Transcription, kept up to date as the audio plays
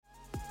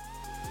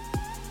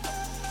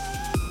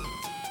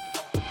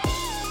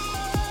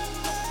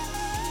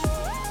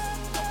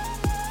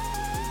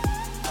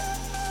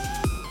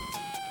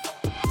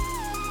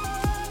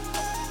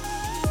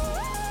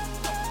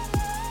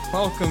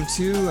Welcome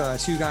to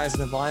Two Guys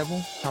in the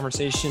Bible,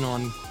 conversation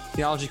on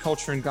theology,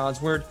 culture, and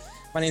God's Word.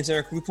 My name is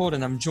Eric Leupold,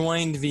 and I'm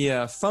joined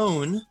via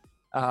phone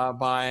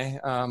by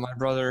my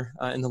brother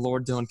in the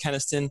Lord, Dylan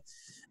Keniston.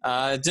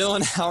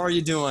 Dylan, how are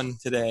you doing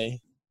today?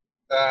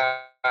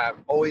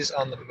 I'm always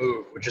on the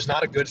move, which is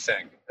not a good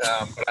thing,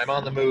 but I'm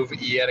on the move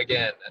yet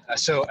again.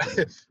 So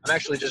I'm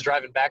actually just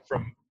driving back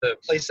from the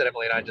place that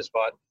Emily and I just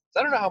bought. So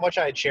I don't know how much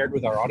I had shared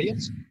with our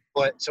audience,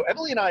 but so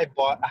Emily and I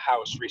bought a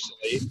house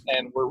recently,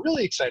 and we're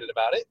really excited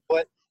about it,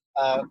 but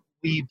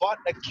we bought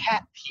a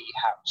cat pee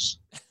house.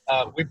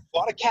 We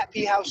bought a cat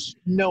pee house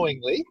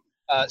knowingly,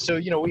 so,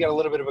 we got a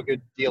little bit of a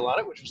good deal on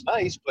it, which was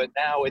nice, but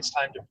now it's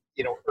time to,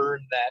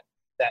 earn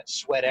that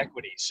sweat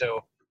equity. So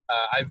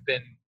I've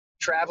been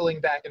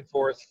traveling back and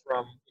forth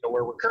from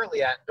where we're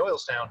currently at in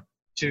Doylestown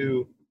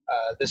to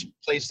this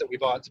place that we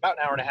bought. It's about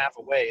an hour and a half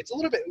away. It's a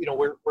little bit,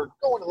 we're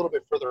going a little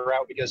bit further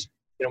out because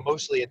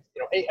mostly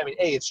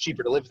it's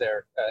cheaper to live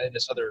there in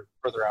this other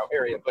further out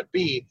area, but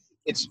B,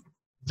 it's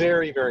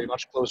very, very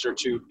much closer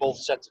to both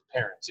sets of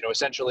parents.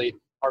 Essentially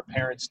our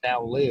parents now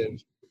live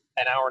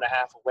an hour and a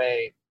half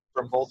away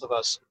from both of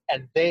us,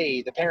 and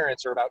the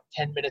parents are about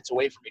 10 minutes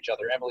away from each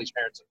other, Emily's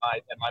parents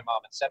and my mom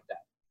and stepdad.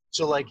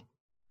 So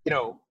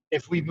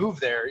if we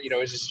move there,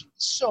 it's just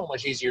so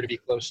much easier to be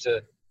close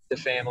to the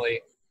family.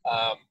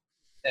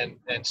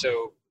 And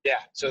so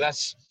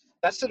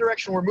that's the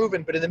direction we're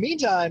moving. But in the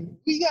meantime,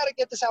 we got to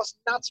get this house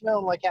not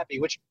smelling like cat pee,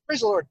 which, praise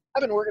the Lord,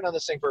 I've been working on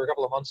this thing for a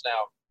couple of months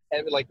now.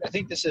 And I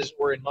think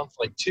we're in month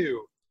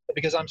 2,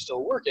 because I'm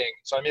still working,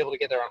 so I'm able to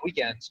get there on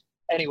weekends.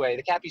 Anyway,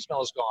 the cat pee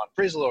smell is gone.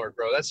 Praise the Lord,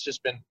 bro. That's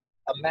just been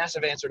a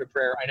massive answer to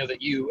prayer. I know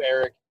that you,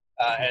 Eric,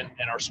 and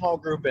our small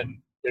group, and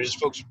there's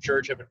just folks from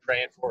church have been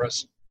praying for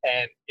us.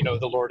 And,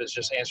 the Lord has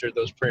just answered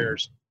those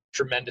prayers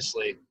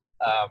tremendously.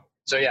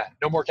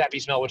 No more cat pee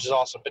smell, which is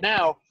awesome. But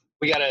now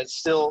we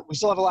still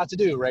have a lot to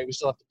do, right? We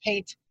still have to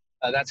paint.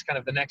 That's kind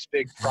of the next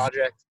big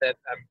project that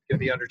I'm going to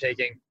be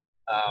undertaking.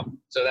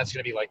 So that's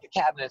going to be the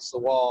cabinets, the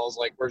walls.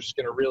 We're just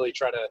going to really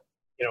try to,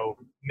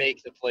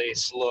 make the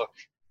place look,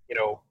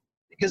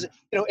 because,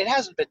 it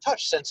hasn't been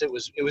touched since it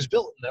was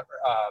built in the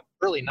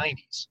early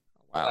 90s.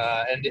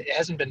 Wow. And it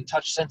hasn't been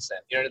touched since then,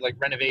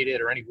 renovated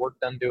or any work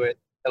done to it,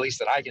 at least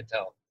that I can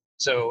tell.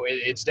 So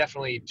it's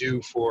definitely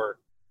due for,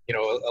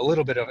 a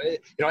little bit of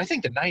it. I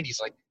think the 90s,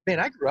 man,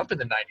 I grew up in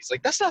the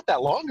 90s. That's not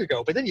that long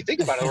ago. But then you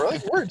think about it,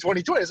 we're in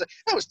 2020. It's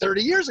that was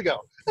 30 years ago.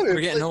 We're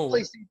getting old.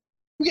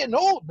 We're getting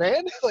old,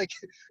 man.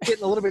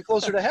 Getting a little bit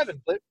closer to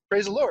heaven.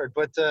 Praise the Lord.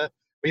 But,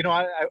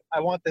 I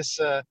want this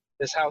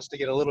house to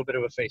get a little bit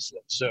of a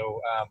facelift.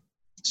 So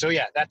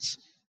that's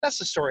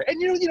the story.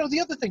 And, the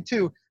other thing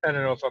too, I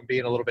don't know if I'm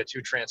being a little bit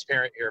too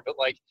transparent here, but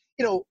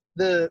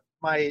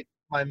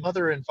my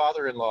mother and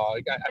father-in-law,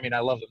 I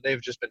love them.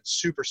 They've just been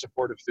super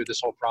supportive through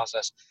this whole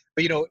process.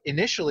 But,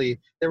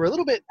 initially they were a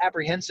little bit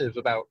apprehensive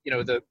about,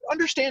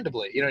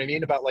 understandably,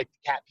 about the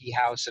cat pee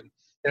house and,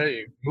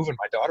 moving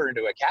my daughter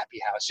into a cat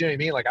pee house. You know what I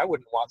mean? I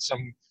wouldn't want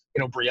some,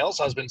 Brielle's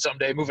husband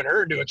someday moving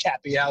her into a cat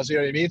pee house. You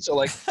know what I mean?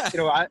 So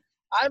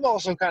I'm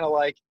also kind of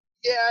I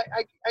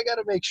got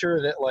to make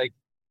sure that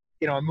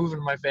I'm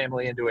moving my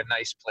family into a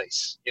nice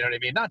place. You know what I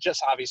mean? Not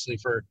just obviously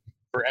for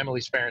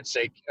Emily's parents'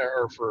 sake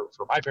or for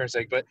my parents'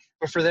 sake, but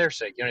for their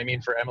sake, you know what I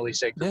mean? For Emily's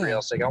sake, for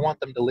Brielle's sake. I want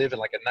them to live in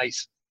a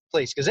nice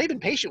place, because they've been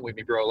patient with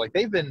me, bro.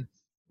 They've been,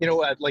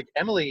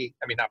 Emily,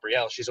 not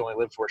Brielle, she's only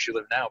lived where she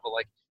lived now, but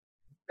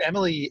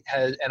Emily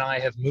and I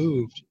have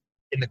moved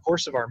in the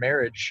course of our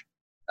marriage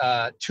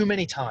too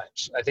many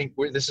times. I think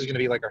this is going to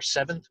be our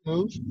 7th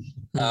move.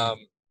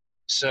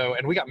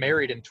 And we got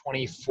married in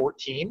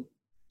 2014.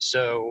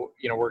 So,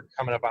 we're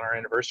coming up on our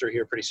anniversary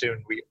here pretty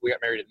soon. We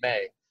got married in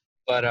May.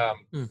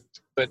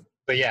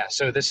 But yeah,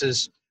 so this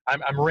is,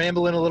 I'm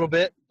rambling a little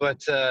bit, but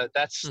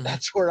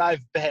that's where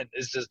I've been,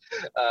 is just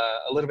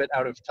a little bit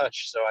out of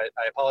touch. So I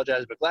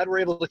apologize, but glad we're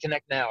able to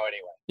connect now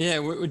anyway. Yeah,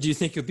 would you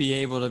think you'll be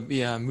able to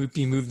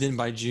be moved in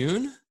by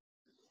June?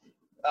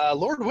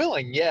 Lord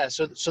willing, yeah.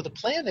 So the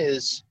plan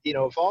is,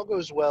 if all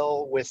goes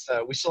well with,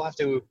 we still have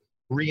to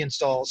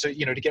reinstall. So,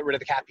 to get rid of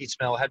the cat pee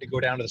smell, I had to go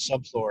down to the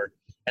subfloor.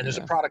 And there's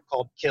a product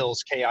called Kilz,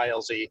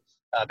 K-I-L-Z,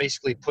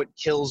 basically put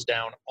Kilz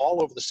down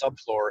all over the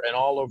subfloor and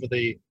all over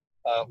the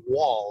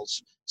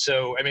walls.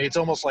 So, it's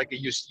almost like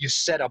you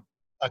set up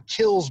a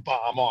Kilz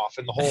bomb off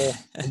in the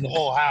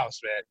whole house,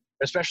 man.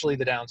 Especially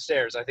the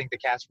downstairs. I think the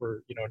cats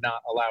were,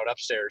 not allowed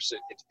upstairs.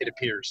 It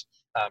appears,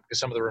 because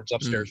some of the rooms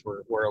upstairs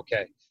were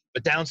okay.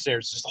 But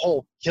downstairs, just the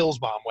whole Kilz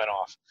bomb went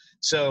off.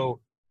 So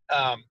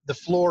the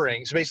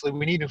flooring. So basically,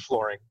 we need new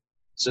flooring.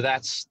 So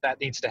that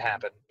needs to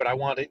happen. But I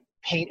want to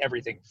paint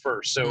everything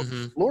first. So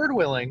Lord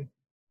willing,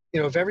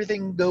 if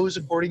everything goes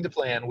according to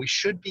plan, we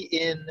should be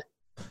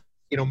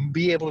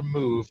be able to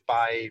move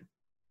by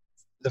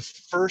the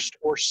 1st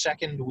or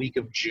 2nd week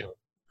of June.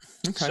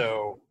 Okay.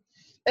 So,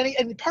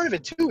 and part of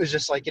it too is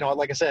just like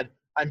I said,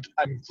 I'm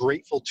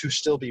grateful to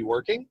still be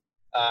working,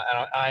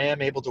 and I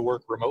am able to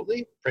work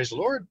remotely. Praise the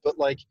Lord. But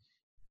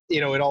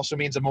it also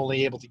means I'm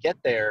only able to get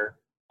there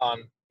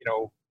on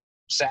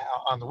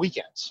on the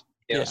weekends.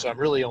 Yeah. So I'm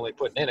really only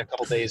putting in a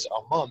couple days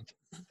a month,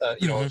 of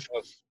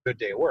good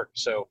day of work.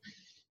 So,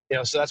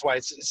 so that's why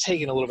it's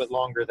taking a little bit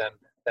longer than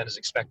is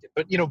expected.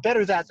 But,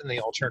 better that than the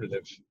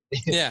alternative.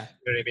 Yeah.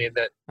 You know what I mean?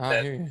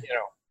 I hear you.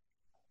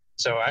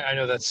 So I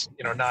know that's,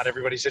 not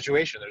everybody's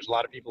situation. There's a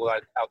lot of people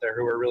out there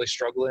who are really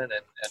struggling and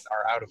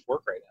are out of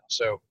work right now.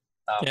 So,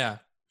 Yeah.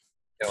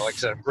 like I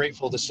said, I'm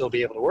grateful to still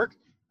be able to work,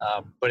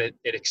 but it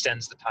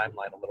extends the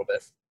timeline a little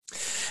bit.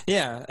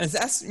 Yeah. And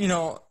that's,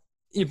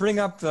 you bring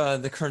up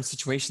the current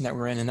situation that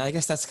we're in, and I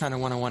guess that's kind of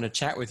what I want to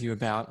chat with you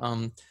about.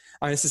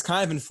 This is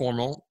kind of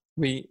informal.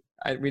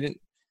 I've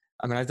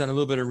done a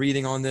little bit of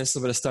reading on this, a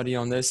little bit of study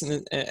on this,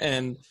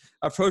 and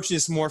approach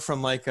this more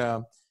from like,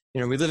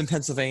 we live in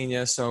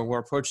Pennsylvania, so we're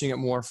approaching it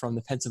more from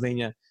the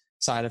Pennsylvania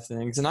side of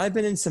things. And I've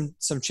been in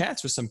some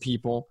chats with some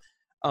people,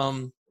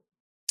 and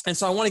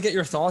so I want to get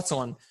your thoughts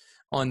on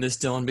this,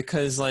 Dylan,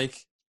 because like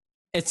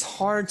it's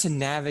hard to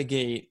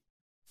navigate.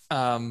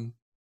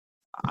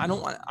 I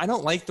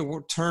don't like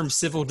the term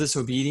civil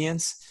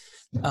disobedience,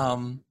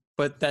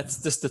 but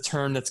that's just the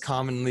term that's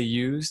commonly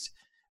used.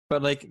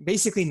 But like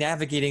basically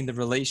navigating the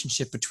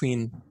relationship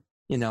between,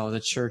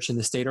 the church and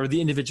the state, or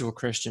the individual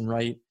Christian,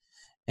 right?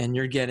 And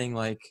you're getting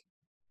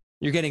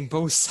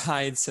both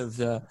sides of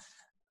the,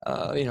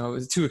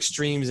 two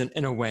extremes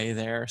in a way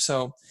there.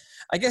 So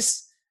I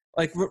guess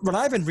like what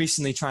I've been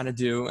recently trying to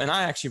do, and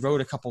I actually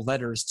wrote a couple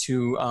letters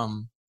to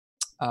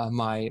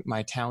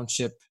my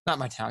township, not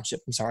my township,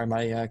 I'm sorry,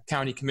 my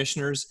county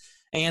commissioners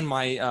and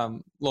my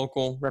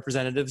local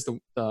representatives,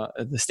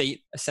 the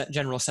state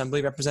General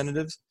Assembly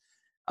representatives,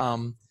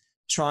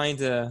 trying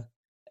to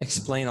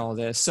explain all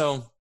this.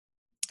 So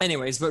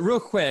anyways, but real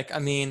quick, I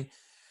mean,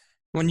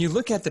 when you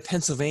look at the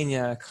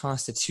Pennsylvania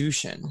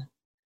Constitution,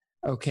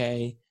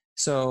 okay,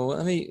 so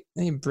let me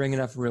bring it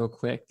up real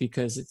quick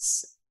because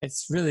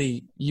it's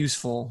really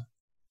useful.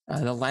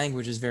 The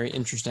language is very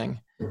interesting.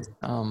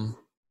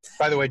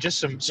 By the way, just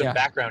some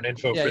background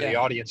info for the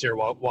audience here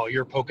while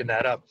you're poking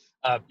that up.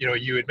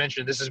 You had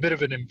mentioned this is a bit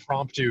of an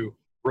impromptu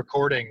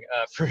recording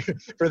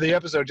for the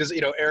episode. Just,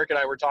 Eric and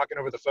I were talking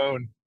over the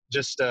phone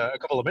just a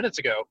couple of minutes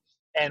ago,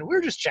 and we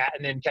were just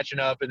chatting and catching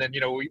up. And then,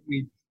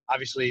 we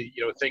obviously,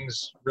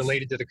 things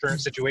related to the current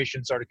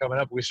situation started coming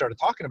up. We started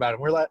talking about it.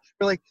 And we're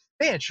like,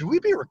 man, should we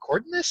be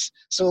recording this?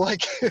 So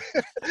like,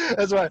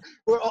 that's why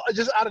we're all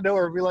just out of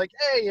nowhere. We're like,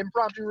 hey,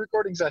 impromptu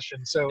recording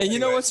session. So, and you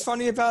know what's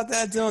funny about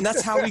that, Dylan?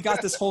 That's how we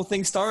got this whole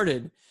thing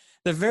started.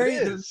 The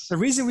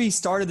reason we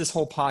started this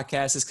whole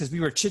podcast is because we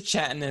were chit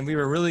chatting and we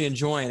were really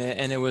enjoying it,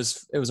 and it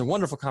was a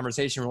wonderful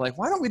conversation. We're like,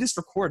 why don't we just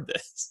record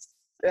this?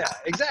 Yeah,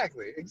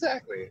 exactly.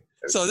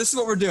 So this is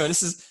what we're doing.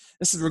 This is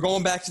we're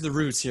going back to the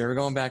roots here. We're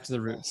going back to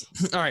the roots.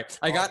 All right,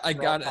 I got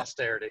it.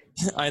 Posterity.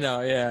 I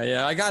know.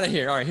 Yeah. I got it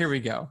here. All right, here we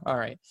go. All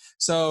right.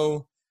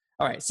 So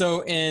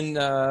in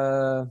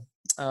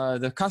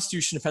the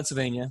Constitution of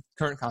Pennsylvania,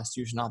 current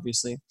Constitution,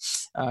 obviously,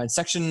 in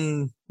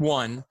Section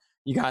 1,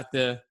 you got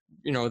the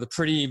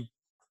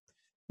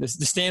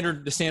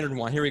standard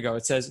one. Here we go.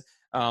 It says,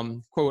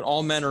 quote,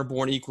 all men are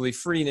born equally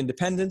free and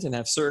independent and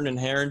have certain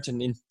inherent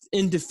and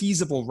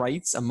indefeasible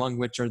rights, among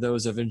which are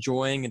those of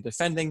enjoying and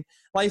defending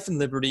life and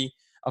liberty,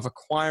 of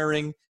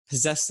acquiring,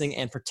 possessing,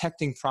 and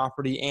protecting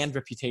property and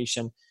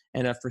reputation,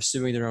 and of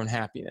pursuing their own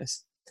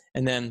happiness.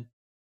 And then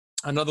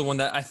another one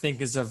that I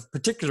think is of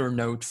particular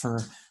note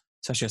for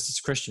especially us as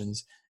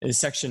Christians is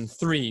Section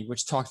 3,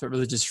 which talks about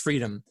religious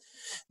freedom.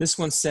 This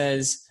one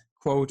says,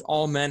 quote,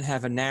 all men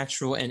have a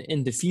natural and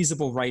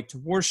indefeasible right to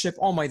worship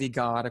Almighty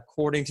God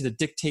according to the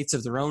dictates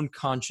of their own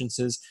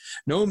consciences.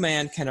 No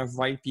man can of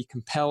right be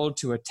compelled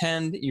to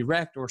attend,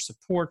 erect, or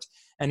support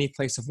any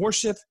place of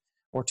worship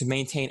or to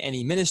maintain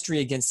any ministry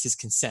against his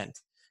consent.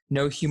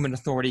 No human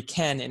authority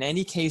can, in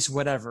any case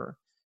whatever,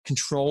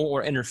 control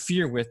or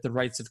interfere with the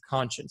rights of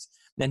conscience.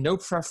 And no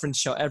preference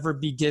shall ever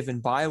be given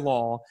by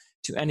law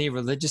to any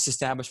religious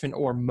establishment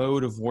or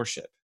mode of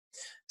worship.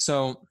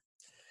 So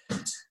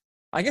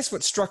I guess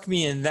what struck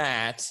me in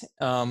that,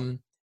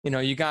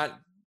 you got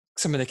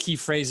some of the key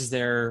phrases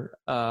there.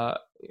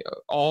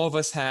 All of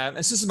us have, and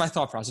this is my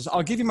thought process.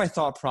 I'll give you my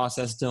thought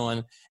process,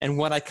 Dylan, and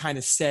what I kind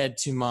of said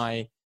to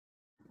my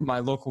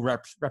local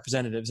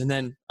representatives. And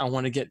then I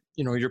want to get,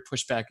 your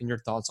pushback and your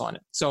thoughts on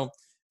it. So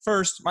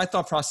first, my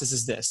thought process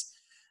is this.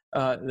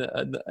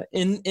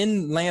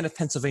 In land of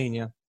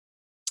Pennsylvania,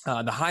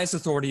 the highest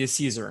authority is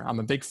Caesar. I'm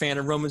a big fan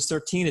of Romans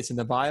 13. It's in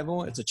the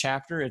Bible. It's a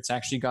chapter. It's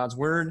actually God's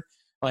word.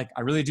 Like,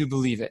 I really do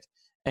believe it.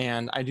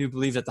 And I do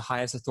believe that the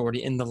highest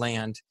authority in the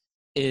land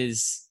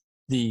is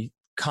the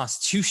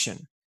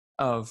Constitution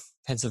of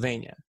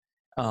Pennsylvania.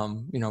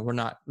 We're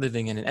not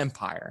living in an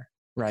empire,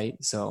 right?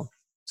 So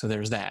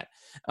there's that.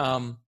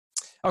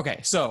 Okay,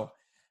 so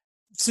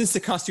since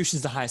the Constitution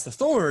is the highest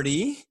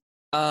authority,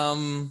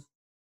 that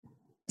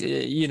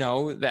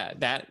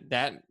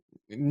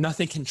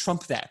nothing can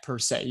trump that per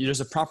se.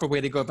 There's a proper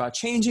way to go about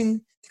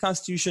changing the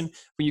Constitution,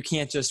 but you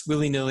can't just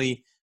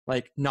willy-nilly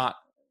not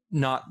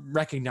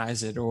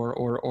recognize it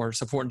or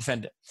support and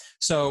defend it.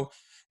 So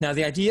now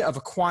the idea of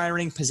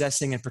acquiring,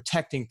 possessing, and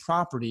protecting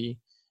property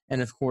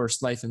and of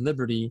course life and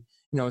liberty.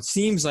 It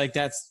seems like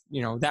that's,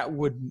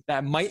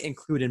 that might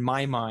include in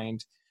my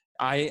mind,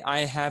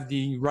 I have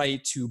the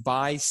right to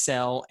buy,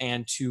 sell,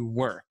 and to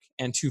work,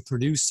 and to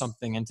produce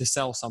something and to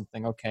sell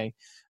something, okay,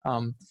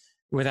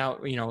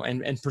 without,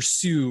 and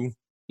pursue,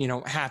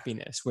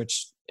 happiness,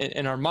 which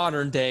in our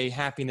modern day,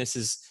 happiness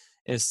is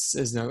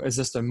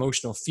just an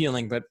emotional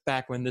feeling. But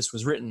back when this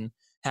was written,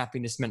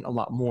 happiness meant a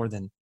lot more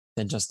than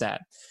just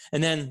that.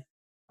 And then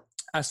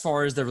as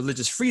far as the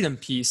religious freedom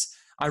piece,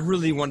 I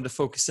really wanted to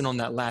focus in on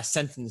that last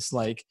sentence.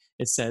 Like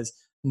it says,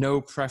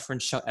 no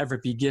preference shall ever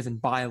be given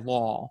by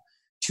law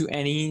to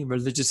any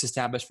religious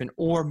establishment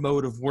or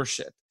mode of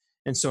worship.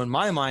 And so in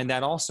my mind,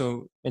 that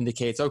also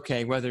indicates,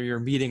 okay, whether you're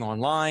meeting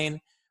online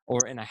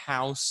or in a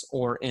house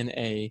or in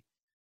a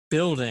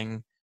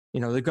building,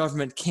 the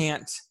government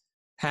can't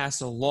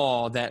pass a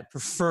law that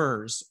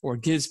prefers or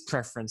gives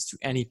preference to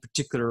any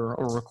particular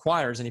or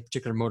requires any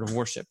particular mode of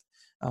worship.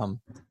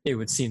 It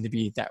would seem to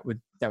be that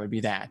would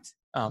be that.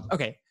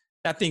 Okay,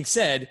 that being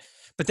said,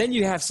 but then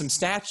you have some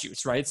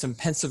statutes, right? Some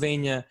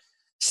Pennsylvania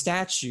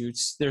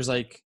statutes. There's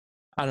like,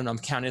 I don't know, I'm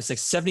counting, it's like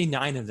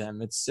 79 of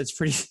them. It's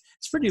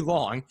pretty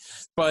long.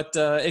 But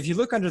if you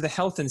look under the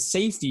health and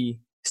safety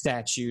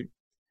statute,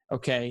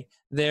 okay,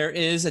 there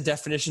is a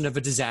definition of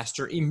a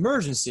disaster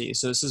emergency.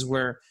 So this is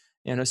where,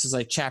 this is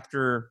like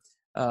chapter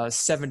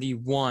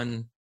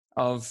 71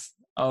 of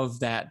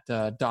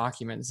that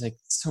document. It's like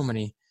so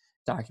many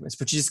documents,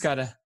 but you just got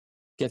to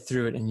get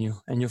through it and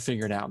you'll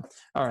figure it out.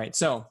 All right.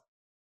 So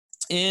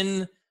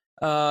in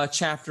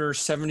chapter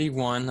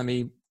 71, let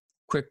me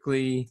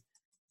quickly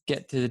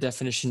get to the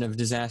definition of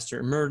disaster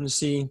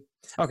emergency.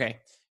 Okay,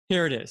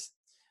 here it is.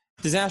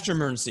 Disaster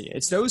emergency.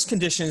 It's those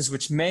conditions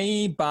which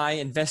may, by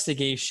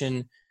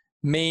investigation,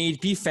 may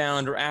be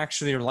found or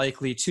actually are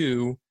likely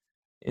to,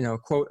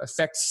 quote,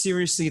 affect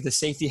seriously the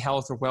safety,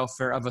 health, or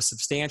welfare of a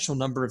substantial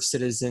number of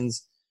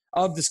citizens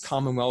of this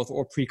Commonwealth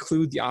or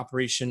preclude the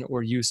operation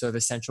or use of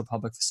essential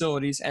public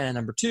facilities. And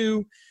number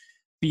two,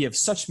 be of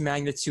such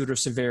magnitude or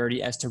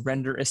severity as to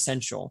render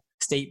essential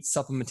state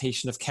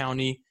supplementation of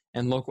county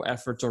and local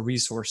efforts or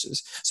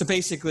resources. So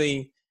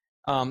basically,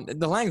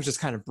 the language is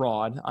kind of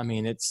broad. I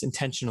mean, it's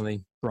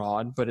intentionally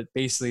broad, but it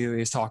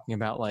basically is talking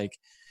about like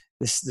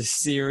this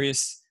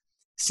serious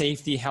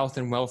safety, health,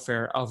 and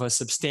welfare of a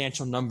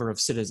substantial number of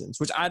citizens,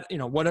 which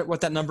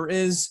what that number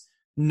is,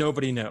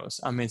 nobody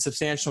knows. I mean,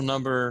 substantial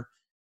number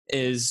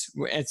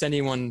it's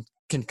anyone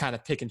can kind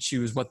of pick and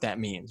choose what that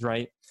means,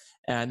 right?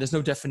 And there's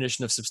no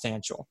definition of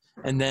substantial.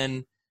 And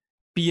then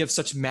be of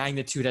such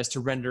magnitude as to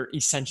render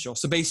essential.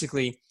 So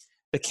basically,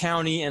 the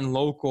county and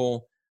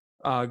local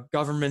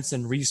governments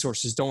and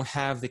resources don't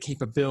have the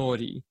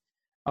capability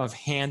of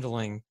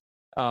handling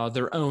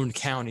their own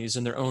counties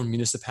and their own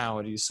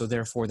municipalities, so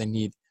therefore they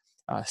need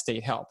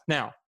state help.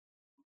 Now,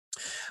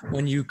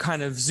 when you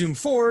kind of zoom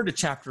forward to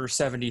chapter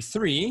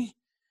 73,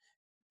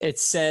 it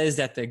says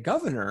that the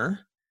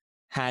governor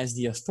has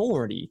the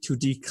authority to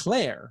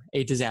declare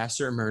a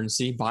disaster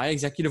emergency by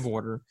executive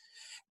order.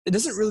 It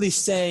doesn't really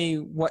say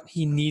what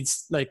he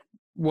needs, like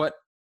what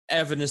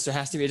evidence there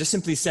has to be. It just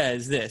simply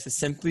says this. It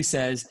simply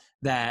says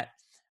that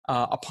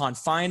upon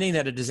finding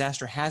that a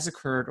disaster has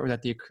occurred or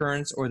that the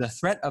occurrence or the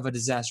threat of a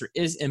disaster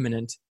is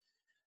imminent,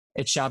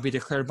 it shall be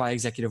declared by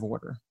executive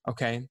order,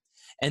 okay?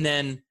 And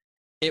then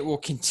it will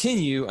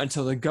continue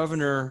until the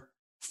governor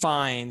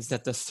finds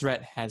that the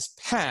threat has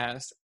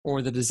passed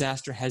or the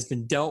disaster has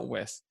been dealt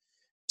with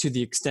to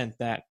the extent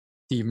that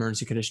the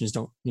emergency conditions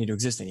don't need to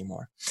exist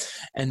anymore.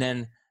 And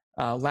then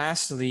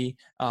lastly,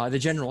 the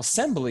General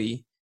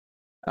Assembly,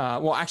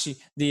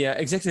 the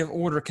executive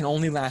order can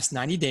only last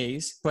 90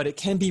 days, but it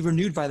can be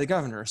renewed by the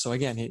governor. So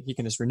again, he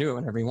can just renew it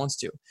whenever he wants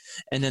to.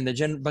 And then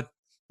the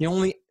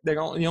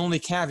only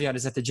caveat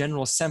is that the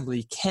General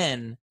Assembly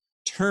can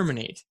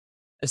terminate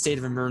a state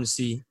of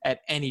emergency at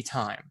any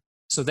time.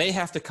 So they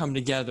have to come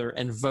together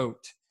and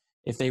vote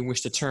if they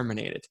wish to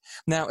terminate it.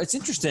 Now, it's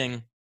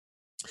interesting,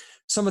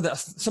 some of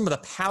the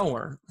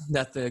power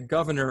that the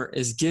governor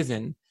is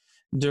given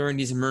during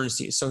these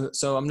emergencies.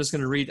 So I'm just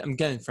going to read, I'm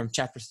getting from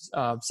chapter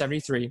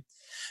 73.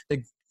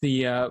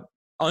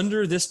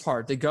 Under this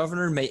part, the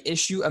governor may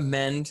issue,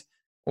 amend,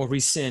 or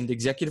rescind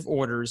executive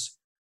orders,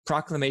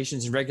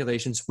 proclamations, and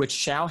regulations which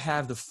shall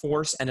have the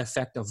force and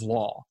effect of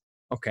law.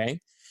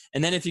 Okay?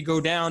 And then if you go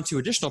down to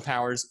additional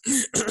powers,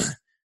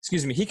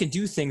 excuse me, he can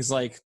do things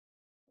like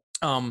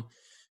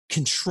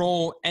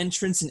control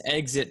entrance and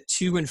exit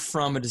to and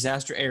from a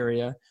disaster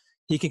area.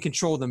 He can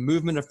control the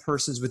movement of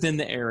persons within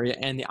the area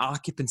and the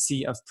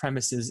occupancy of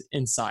premises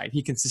inside.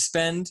 He can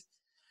suspend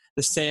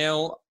the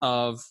sale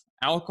of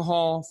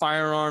alcohol,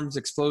 firearms,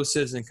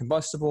 explosives, and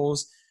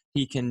combustibles.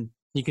 He can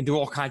do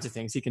all kinds of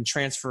things. He can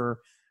transfer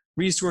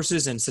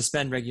resources and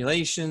suspend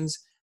regulations.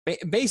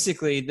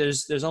 Basically,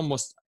 there's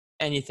almost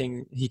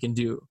anything he can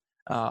do.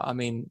 I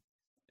mean,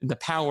 the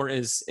power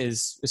is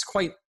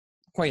quite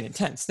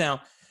intense.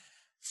 Now,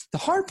 the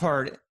hard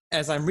part,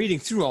 as I'm reading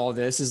through all of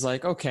this, is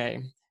like,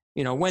 okay,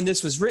 when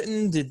this was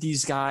written, did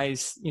these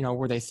guys,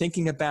 were they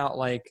thinking about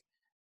like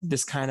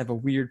this kind of a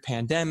weird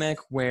pandemic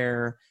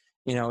where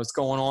it's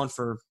going on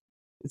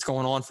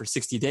for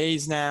 60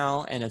 days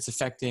now, and it's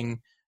affecting,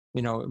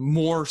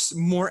 more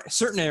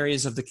certain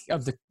areas of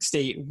the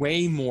state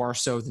way more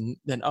so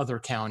than other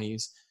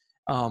counties.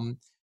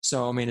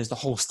 So, I mean, is the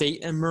whole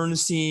state an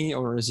emergency,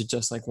 or is it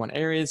just like one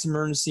area that's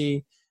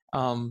emergency?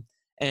 And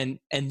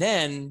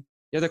then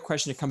the other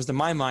question that comes to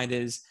my mind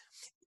is,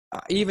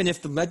 even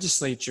if the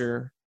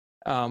legislature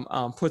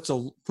puts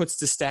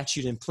the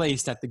statute in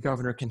place that the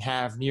governor can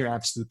have near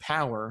absolute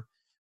power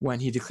when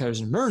he declares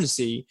an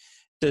emergency,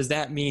 does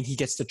that mean he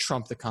gets to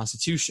trump the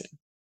Constitution?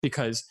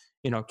 Because,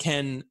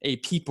 can a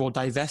people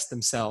divest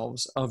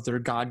themselves of their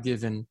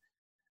God-given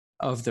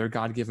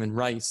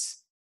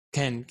rights?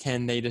 Can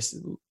they just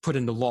put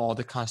into law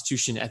the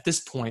Constitution at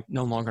this point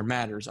no longer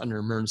matters under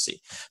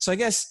emergency? So I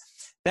guess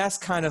that's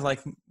kind of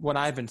like what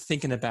I've been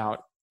thinking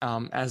about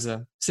as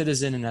a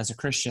citizen and as a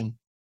Christian.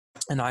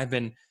 And I've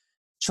been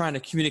trying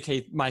to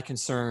communicate my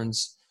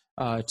concerns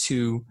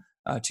to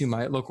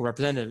my local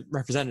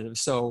representatives.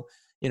 So,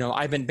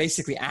 I've been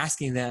basically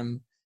asking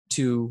them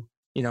to,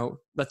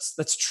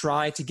 let's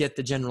try to get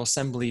the General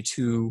Assembly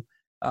to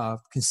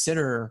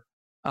consider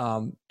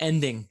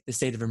ending the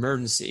state of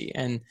emergency.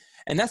 And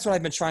that's what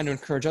I've been trying to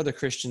encourage other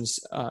Christians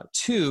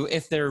to,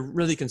 if they're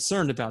really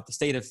concerned about the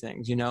state of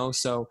things,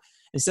 So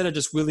instead of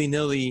just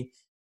willy-nilly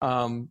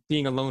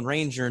being a lone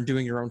ranger and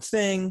doing your own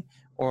thing,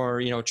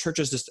 or,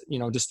 churches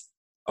just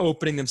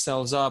opening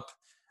themselves up,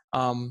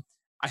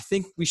 I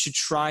think we should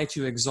try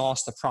to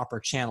exhaust the proper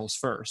channels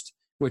first,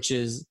 which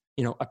is,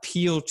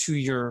 appeal to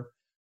your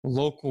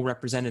local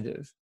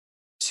representative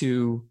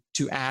to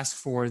ask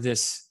for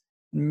this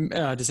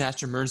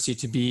disaster emergency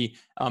to be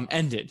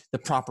ended the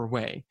proper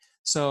way.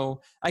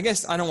 So I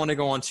guess I don't want to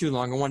go on too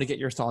long. I want to get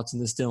your thoughts on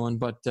this, Dylan,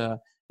 but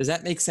does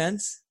that make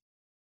sense?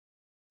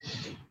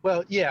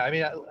 Well, yeah. I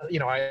mean,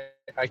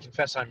 I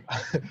confess I'm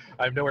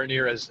I'm nowhere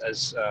near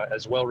as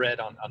well read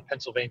on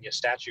Pennsylvania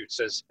statutes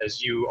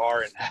as you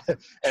are,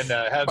 and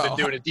have been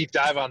doing a deep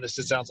dive on this.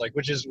 It sounds like,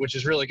 which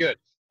is really good.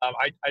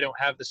 I don't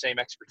have the same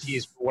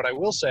expertise, but what I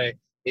will say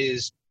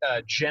is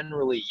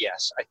generally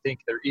yes. I think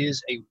there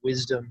is a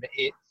wisdom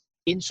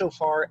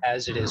insofar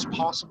as it is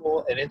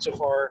possible, and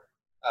insofar,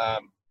 I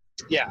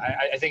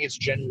think it's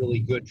generally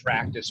good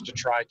practice to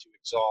try to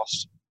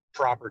exhaust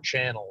proper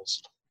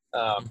channels.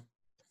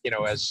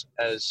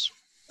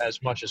 As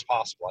much as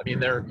possible. I mean,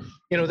 there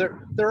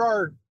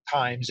are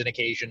times and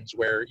occasions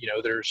where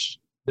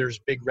there's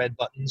big red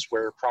buttons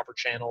where proper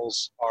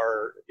channels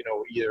are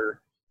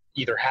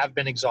either have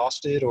been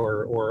exhausted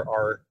or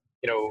are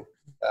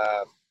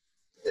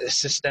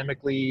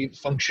systemically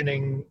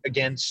functioning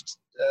against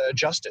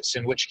justice.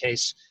 In which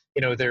case,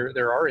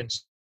 there are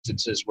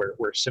instances where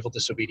civil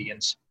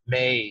disobedience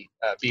may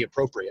be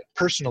appropriate.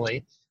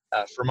 Personally,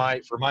 for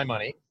my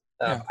money,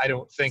 I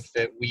don't think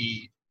that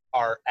we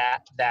are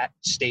at that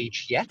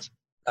stage yet,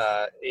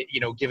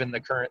 given the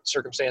current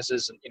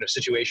circumstances and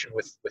situation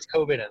with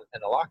COVID and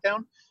the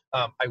lockdown.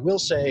 I will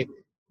say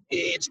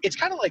it's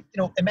kind of like,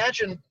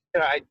 imagine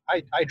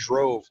I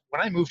drove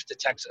when I moved to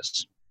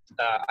Texas.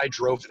 I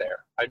drove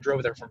there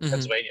from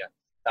Pennsylvania.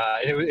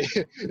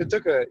 It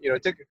took a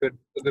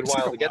good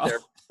while to get there.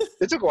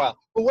 It took a while,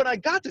 but when I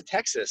got to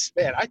Texas,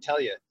 man, I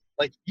tell you,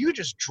 like, you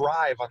just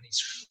drive on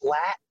these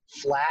flat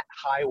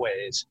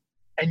highways,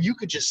 and you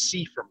could just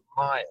see for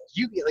miles.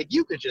 You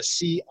could just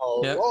see a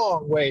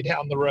long way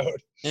down the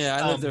road. Yeah,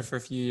 I lived there for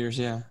a few years.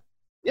 Yeah.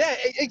 Yeah,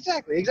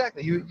 exactly.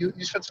 You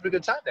spent some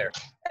good time there,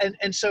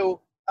 and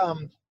so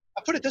I'll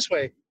put it this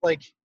way: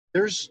 like,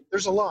 there's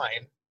a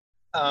line,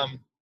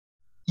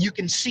 you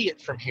can see it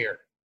from here,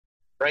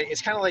 right?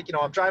 It's kind of like,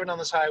 I'm driving on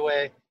this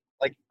highway,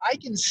 like, I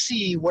can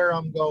see where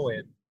I'm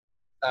going.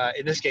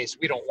 In this case,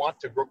 we don't want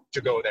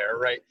to go there,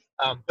 right?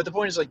 But the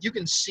point is, like, you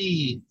can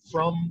see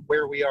from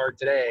where we are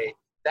today,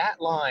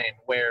 that line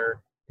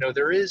where,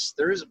 there is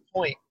a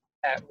point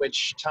at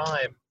which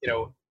time,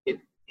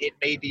 it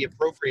may be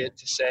appropriate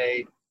to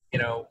say,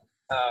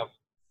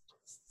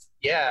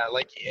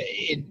 like,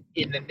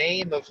 in the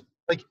name of,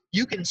 like,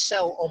 you can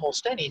sell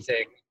almost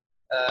anything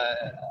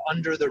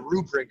under the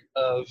rubric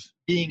of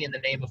being in the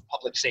name of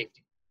public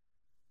safety.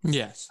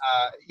 Yes.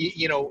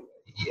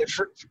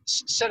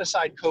 Set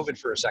aside COVID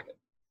for a second.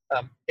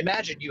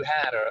 Imagine you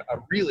had a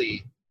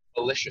really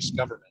malicious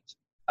government,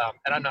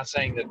 and I'm not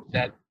saying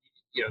that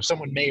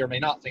someone may or may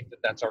not think that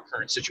that's our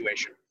current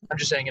situation. I'm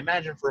just saying,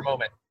 imagine for a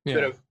moment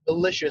that a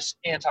malicious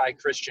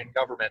anti-Christian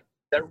government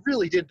that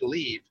really did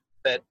believe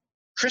that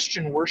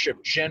Christian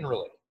worship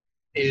generally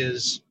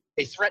is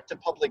a threat to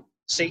public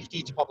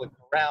safety, to public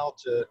morale,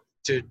 to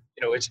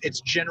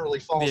it's generally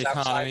falls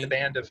outside the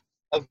band of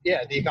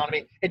the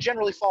economy. It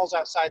generally falls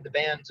outside the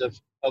bands of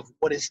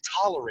what is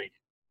tolerated,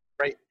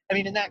 right? I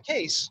mean, in that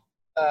case,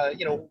 what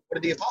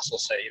did the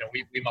apostles say?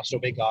 We must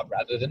obey God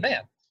rather than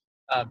man.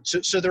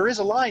 So there is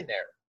a line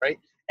there, right?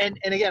 And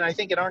again, I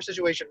think in our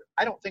situation,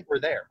 I don't think we're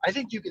there. I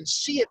think you can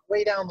see it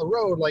way down the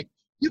road. Like,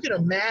 you can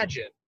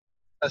imagine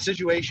a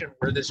situation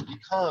where this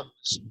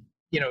becomes,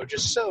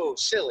 just so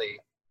silly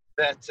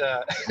that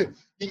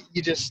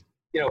you just,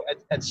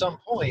 at some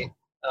point,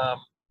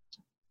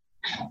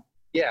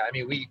 yeah, I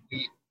mean, we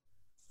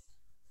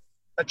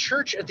a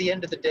church at the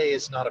end of the day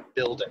is not a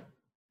building,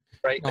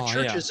 right? A Oh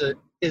church yeah.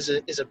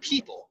 is a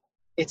people.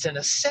 It's an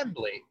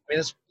assembly. I mean,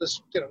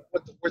 that's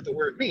what the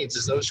word means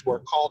is those who are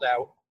called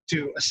out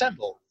to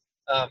assemble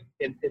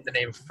in the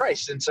name of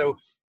Christ. And so,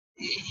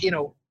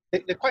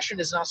 the question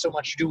is not so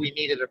much do we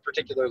meet at a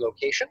particular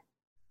location.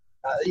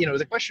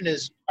 The question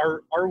is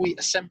are we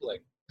assembling?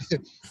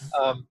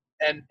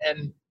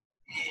 And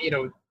you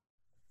know,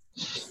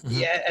 Hmm.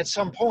 yeah, at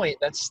some point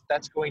that's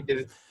going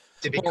to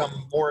become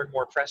Well, more and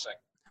more pressing.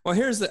 well,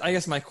 I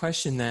guess my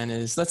question then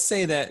is, let's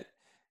say that,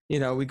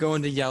 we go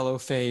into yellow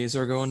phase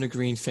or go into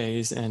green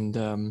phase, and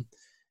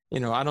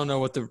I don't know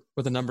what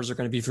the numbers are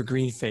going to be for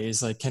green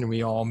phase. Like, can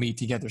we all meet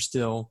together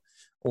still,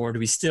 or do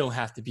we still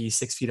have to be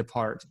 6 feet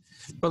apart?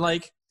 But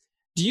like,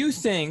 do you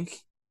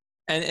think,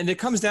 and it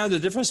comes down to the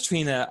difference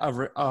between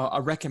a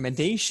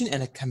recommendation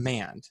and a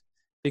command,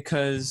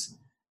 because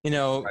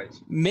Right.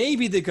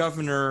 maybe the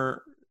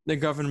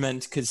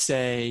government could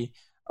say,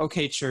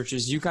 okay,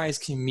 churches, you guys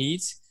can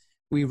meet.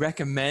 We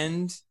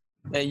recommend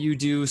that you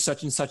do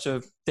such and such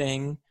a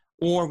thing,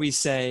 or we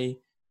say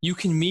you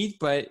can meet,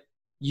 but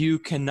you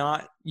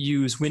cannot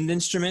use wind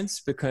instruments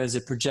because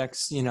it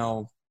projects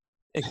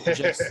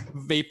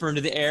vapor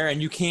into the air,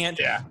 and you can't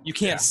Yeah. you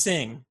can't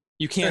sing.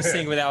 You can't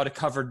sing without a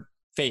covered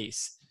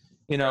face.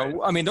 Right.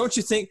 I mean, don't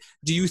you think?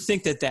 Do you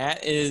think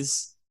that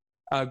is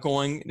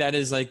that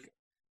is like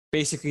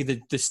basically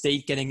the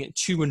state getting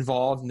too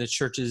involved in the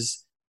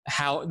churches,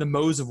 how the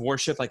modes of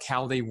worship, like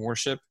how they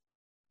worship,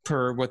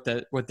 per what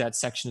that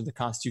section of the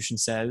Constitution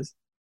says,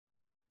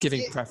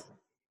 giving Y- preference?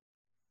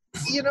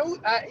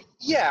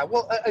 yeah.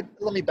 Well,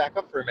 let me back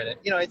up for a minute.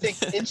 I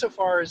think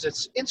insofar as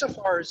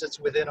it's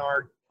within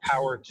our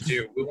power to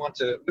do, we want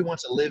to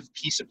live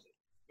peaceably.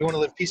 We want to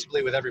live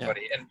peaceably with Yeah.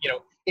 everybody, and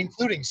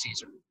including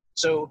Caesar.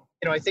 So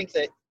I think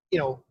that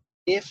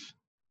if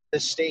the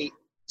state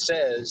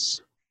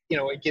says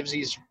it gives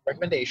these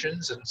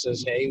recommendations and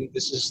says, hey,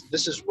 this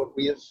is what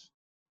we have,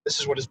 this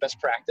is what is best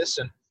practice,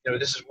 and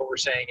this is what we're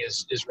saying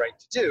is right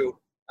to do.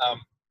 Um,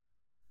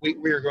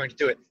 we are going to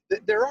do it.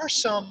 There are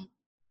some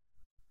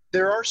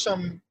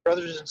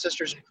brothers and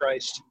sisters in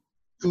Christ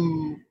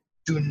who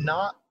do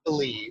not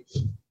believe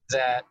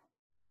that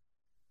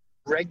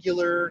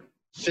regular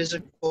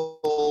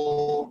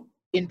physical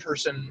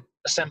in-person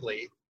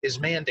assembly is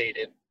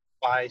mandated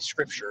by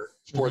Scripture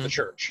for the Mm-hmm.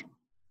 church.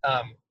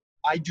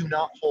 I do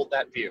not hold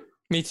that view.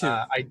 Me too.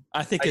 I,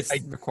 I think I, it's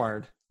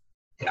required.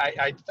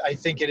 I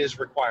think it is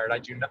required. I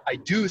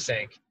do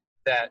think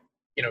that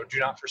do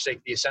not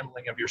forsake the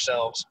assembling of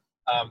yourselves.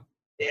 I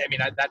mean,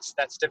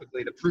 that's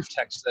typically the proof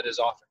text that is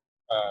often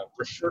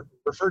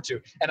referred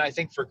to, and I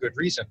think for good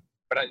reason.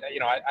 But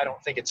I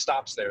don't think it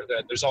stops there.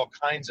 There's all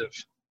kinds of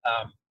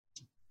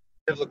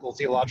biblical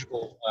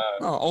theological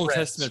Old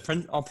threads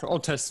Testament,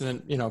 Old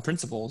Testament,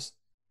 principles.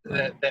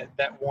 Right.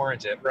 that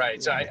warrant it,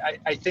 right? So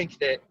I think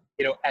that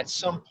at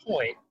some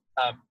point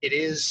it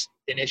is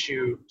an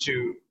issue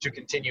to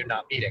continue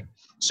not meeting.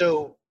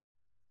 So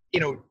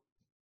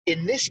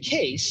in this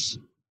case,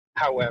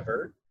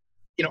 however,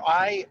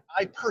 I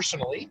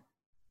personally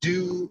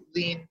do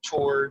lean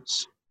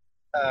towards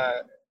uh,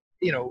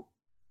 you know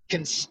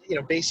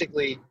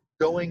basically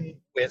going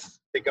with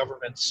the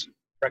government's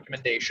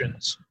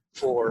recommendations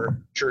for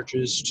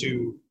churches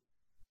to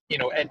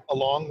and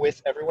along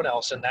with everyone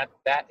else, and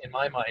that in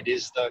my mind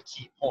is the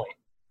key point,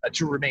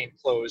 to remain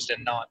closed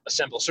and not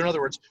assemble. So in other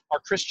words, are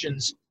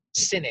Christians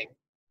sinning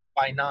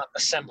by not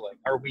assembling?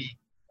 Are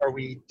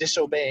we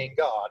disobeying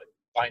God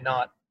by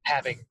not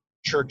having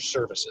church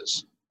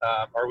services?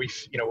 Are we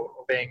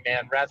obeying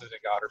man rather than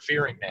God, or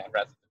fearing man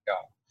rather than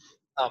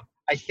God?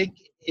 I think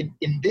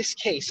in this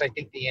case, I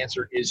think the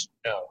answer is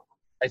no.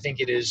 I think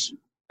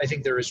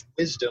there is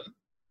wisdom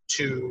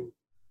to,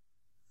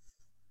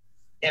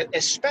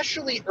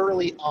 especially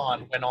early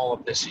on when all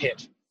of this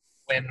hit,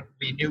 when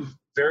we knew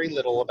very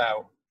little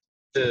about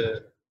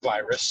the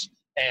virus,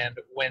 and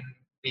when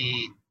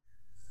we,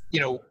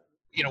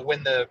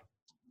 when the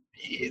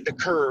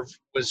curve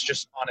was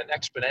just on an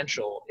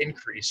exponential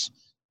increase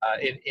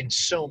in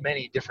so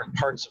many different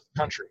parts of the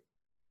country.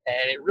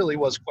 And it really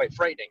was quite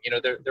frightening.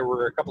 There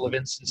were a couple of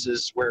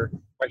instances where,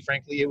 quite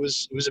frankly, it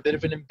was a bit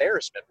of an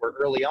embarrassment, where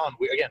early on,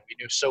 we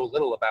knew so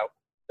little about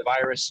the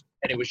virus,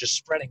 and it was just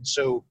spreading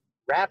so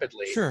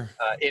rapidly Sure.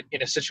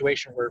 in a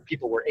situation where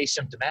people were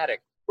asymptomatic,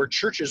 where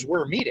churches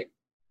were meeting,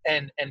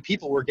 and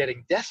people were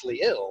getting deathly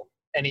ill.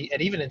 And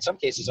even in some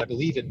cases, I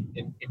believe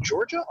in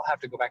Georgia, I'll have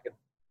to go back and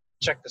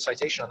check the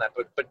citation on that,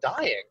 but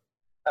dying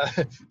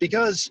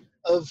because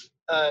of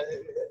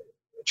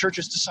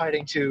churches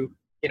deciding to,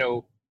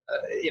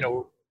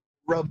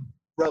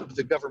 rub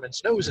the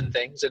government's nose in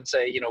things and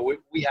say,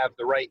 we have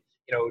the right,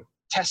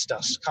 test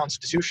us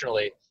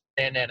constitutionally,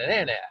 and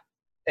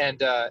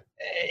and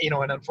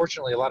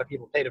unfortunately, a lot of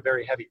people paid a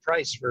very heavy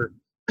price for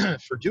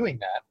for doing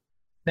that.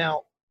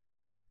 Now,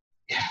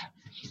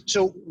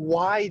 so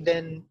why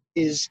then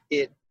is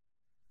it?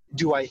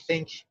 Do I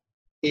think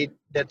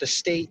that the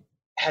state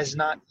has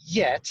not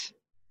yet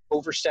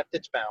overstepped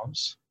its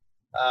bounds?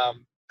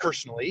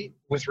 personally,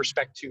 with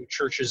respect to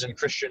churches and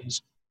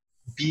Christians,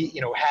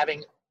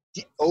 having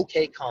the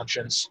okay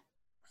conscience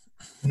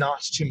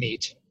not to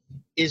meet,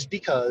 is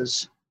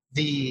because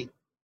the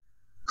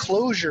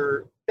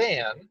closure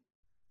ban,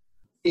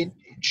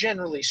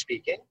 generally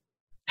speaking,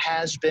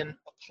 has been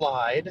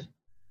applied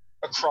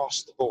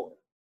across the board.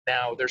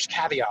 Now, there's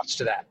caveats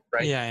to that,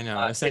 right? Yeah, I know.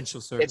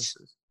 Essential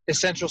services. It's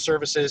essential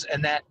services,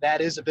 and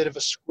that is a bit of a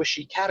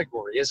squishy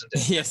category, isn't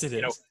it? Yes, it is.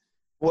 You know,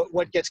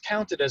 what gets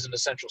counted as an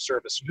essential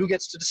service? Who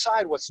gets to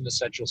decide what's an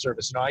essential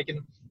service? I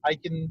can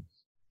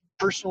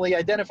personally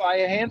identify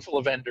a handful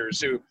of vendors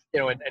who,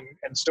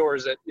 and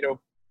stores that,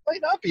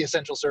 might not be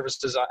essential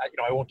services.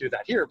 I won't do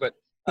that here, but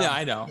yeah,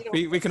 I know.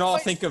 We can all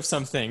think of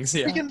some things.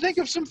 Yeah. We can think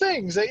of some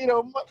things that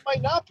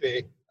might not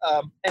be,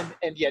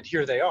 and yet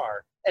here they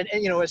are. And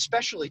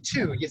especially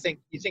too, you think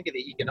of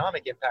the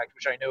economic impact,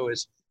 which I know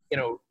is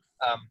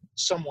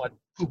somewhat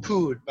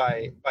poo-pooed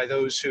by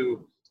those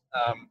who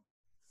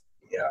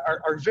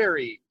are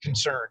very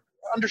concerned,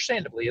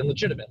 understandably and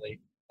legitimately,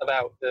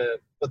 about the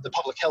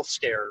public health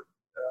scare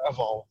of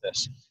all of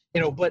this.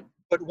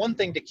 But one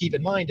thing to keep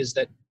in mind is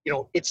that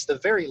it's the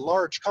very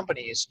large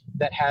companies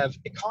that have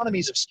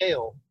economies of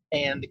scale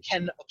and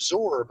can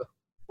absorb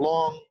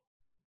long,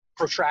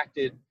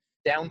 protracted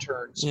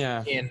downturns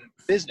in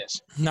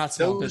business. Not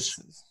small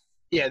businesses.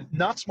 Yeah,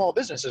 not small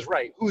businesses,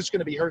 right? Who's going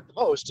to be hurt the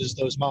most is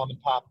those mom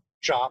and pop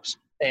shops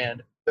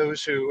and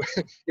those who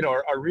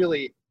are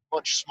really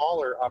much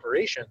smaller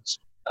operations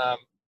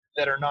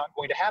that are not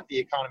going to have the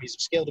economies of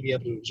scale to be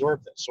able to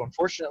absorb this. So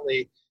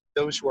unfortunately,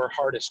 those who are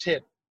hardest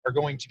hit are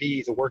going to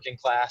be the working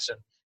class and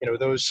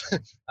those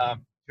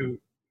who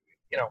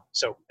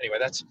so anyway,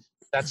 that's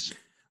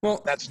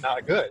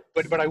not good.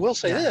 But I will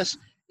say this,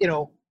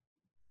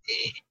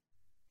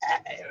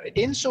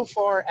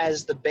 insofar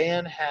as the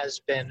ban has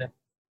been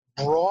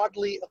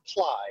broadly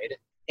applied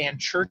and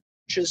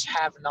churches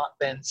have not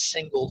been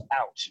singled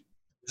out,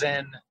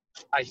 then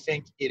I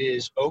think it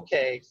is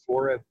okay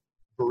for a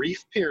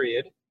brief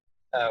period,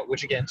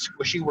 which again,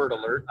 squishy word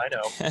alert, I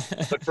know,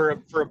 but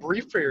for a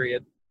brief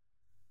period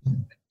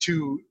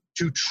to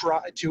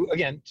try to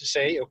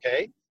say,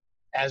 okay,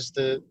 as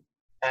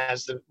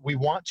we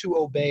want to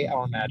obey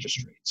our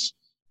magistrates,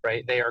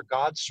 right? They are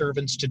God's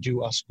servants to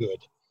do us good.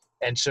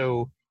 And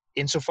so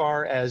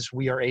insofar as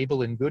we are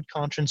able in good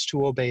conscience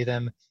to obey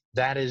them,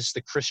 that is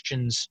the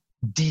Christian's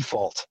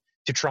default,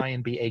 to try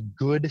and be a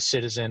good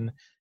citizen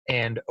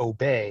and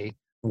obey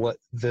what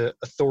the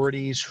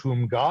authorities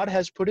whom God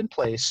has put in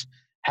place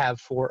have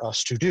for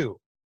us to do.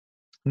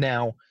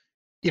 Now,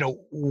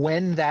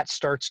 when that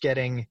starts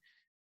getting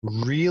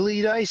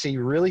really dicey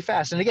really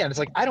fast, and again, it's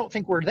like, I don't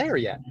think we're there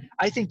yet.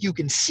 I think you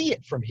can see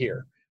it from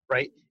here,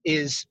 right?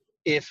 Is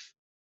if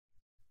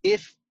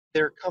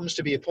there comes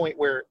to be a point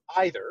where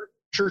either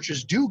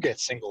churches do get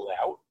singled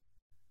out,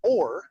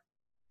 or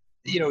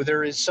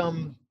there is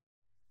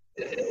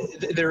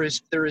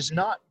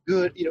not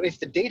good, if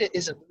the data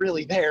isn't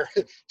really there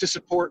to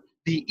support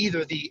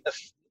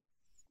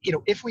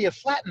if we have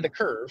flattened the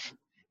curve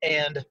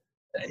and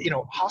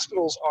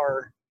hospitals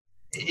are,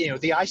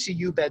 the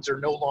ICU beds are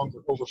no longer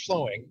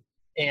overflowing,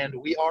 and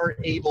we are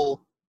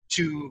able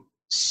to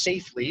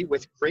safely,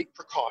 with great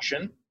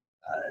precaution,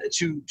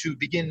 to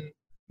begin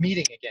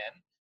meeting again,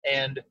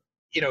 and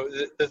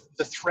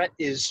the threat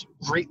is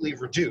greatly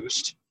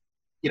reduced.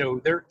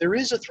 There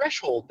is a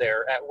threshold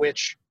there at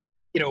which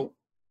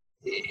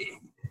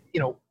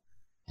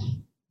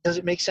does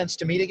it make sense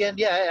to meet again?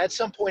 Yeah, at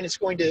some point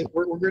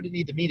we're going to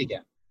need to meet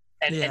again,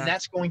 and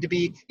that's going to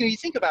be, you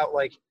think about,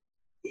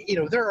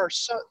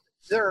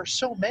 there are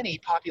so many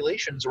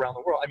populations around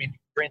the world. I mean,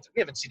 granted, we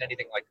haven't seen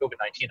anything like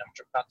COVID-19.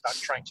 I'm not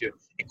trying to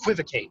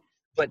equivocate,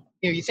 but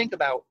you think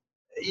about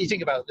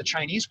the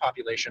Chinese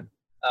population,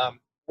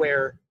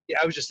 where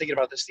I was just thinking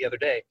about this the other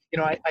day.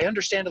 I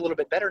understand a little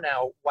bit better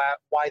now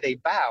why they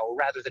bow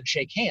rather than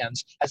shake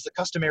hands as the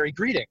customary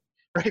greeting,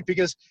 right?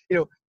 Because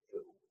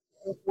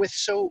with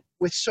so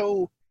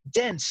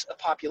dense a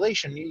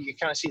population, you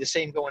kind of see the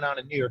same going on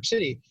in New York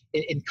City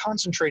in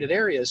concentrated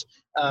areas.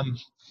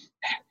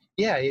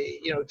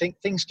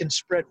 Things can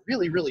spread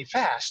really, really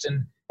fast,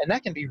 and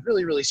that can be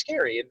really, really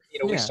scary. And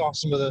we saw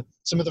some of the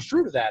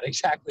fruit of that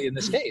exactly in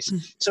this case.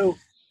 So,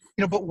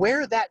 but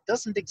where that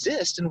doesn't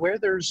exist, and where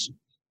there is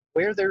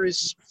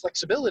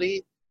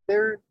flexibility,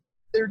 there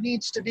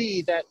needs to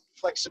be that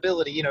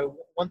flexibility.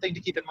 One thing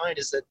to keep in mind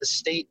is that the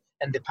state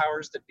and the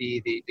powers that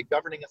be, the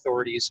governing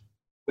authorities,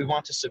 we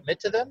want to submit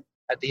to them.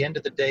 At the end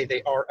of the day,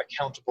 they are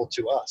accountable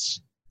to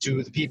us,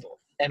 to the people.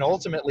 And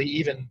ultimately,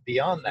 even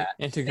beyond that,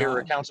 they're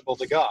accountable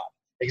to God.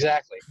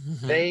 Exactly.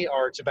 Mm-hmm. They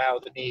are to bow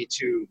the knee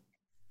to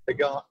the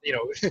God,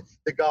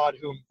 the God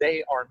whom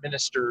they are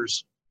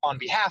ministers on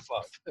behalf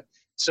of.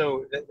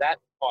 So that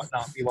ought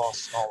not be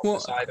lost in all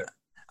of this either.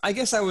 I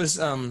guess I was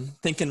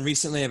thinking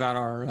recently about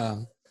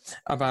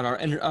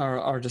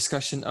our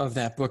discussion of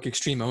that book,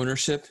 Extreme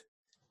Ownership.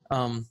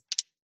 And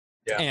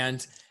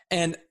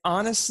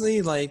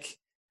honestly,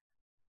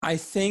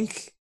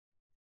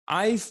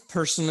 I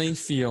personally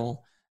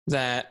feel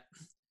that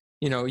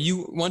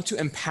you want to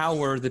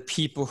empower the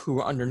people who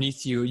are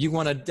underneath you. You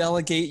want to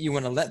delegate, you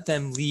want to let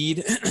them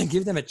lead,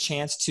 give them a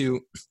chance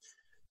to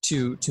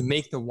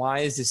make the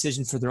wise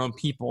decision for their own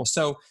people.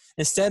 So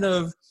instead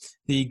of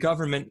the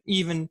government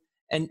even,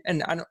 and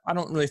I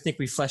don't really think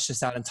we fleshed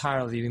this out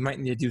entirely. We might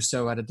need to do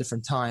so at a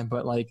different time,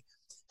 but like,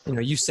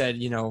 you said,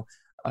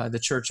 the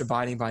church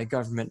abiding by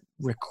government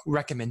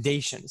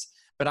recommendations.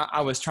 But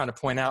I was trying to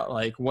point out,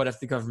 like, what if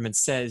the government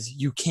says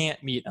you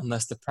can't meet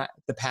unless the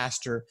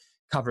pastor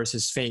covers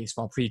his face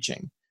while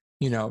preaching?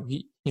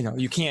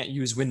 You can't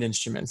use wind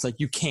instruments. Like,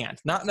 you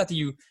can't. Not that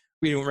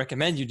we don't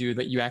recommend you do,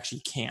 but you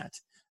actually can't.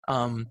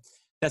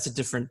 That's a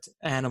different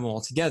animal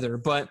altogether.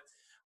 But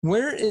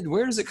where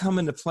does it come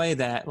into play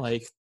that,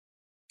 like,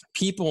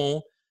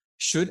 people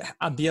should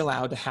be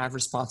allowed to have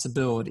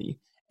responsibility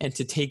and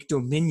to take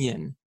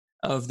dominion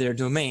of their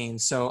domain?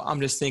 So I'm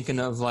just thinking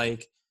of,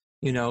 like,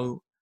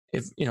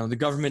 if the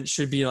government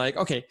should be like,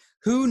 okay,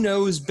 who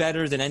knows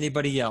better than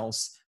anybody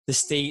else the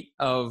state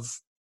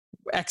of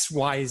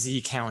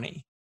XYZ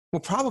county? Well,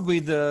 probably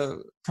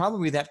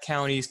that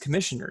county's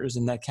commissioners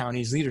and that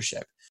county's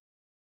leadership.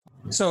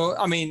 So,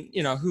 I mean,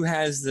 who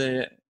has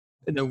the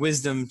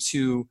wisdom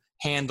to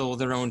handle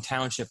their own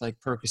township, like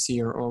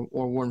Percy or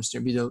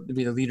Warmster, be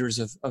the leaders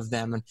of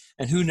them,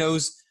 and who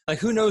knows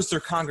their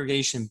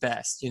congregation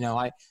best?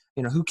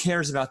 Who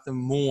cares about them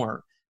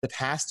more, the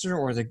pastor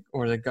or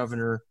the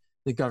governor,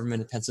 the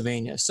government of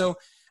Pennsylvania? So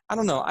I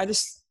don't know.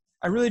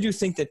 I really do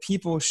think that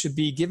people should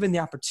be given the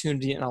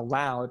opportunity and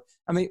allowed.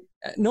 I mean,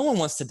 no one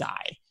wants to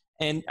die,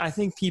 and I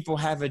think people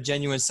have a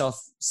genuine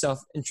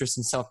self-interest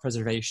and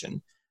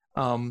self-preservation.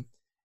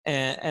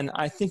 And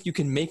I think you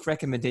can make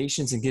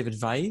recommendations and give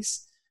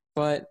advice,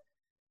 but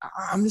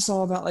I'm just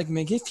all about, like,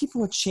 man, give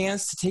people a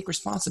chance to take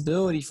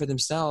responsibility for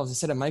themselves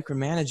instead of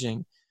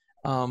micromanaging.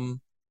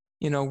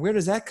 Where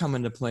does that come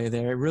into play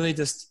there? It really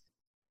just,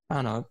 I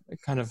don't know,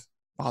 it kind of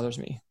bothers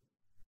me.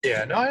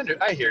 Yeah, no,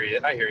 I hear you.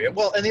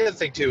 Well, and the other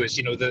thing too is,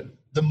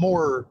 the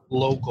more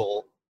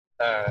local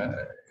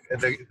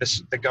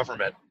the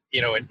government,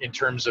 in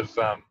terms of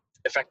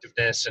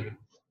effectiveness and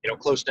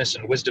closeness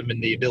and wisdom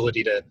and the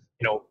ability to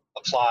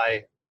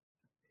apply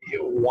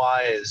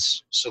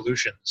wise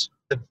solutions.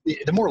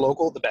 The more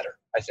local, the better,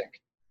 I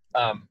think.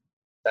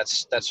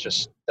 That's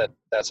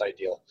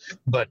ideal.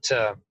 But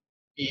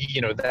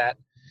that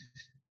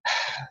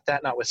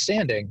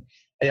notwithstanding,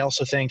 I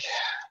also think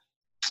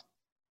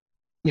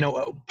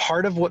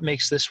part of what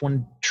makes this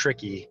one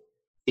tricky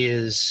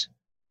is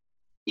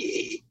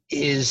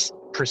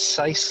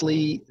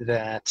precisely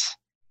that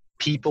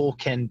people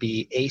can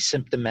be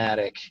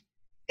asymptomatic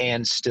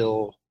and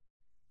still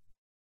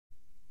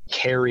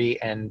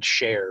carry and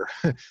share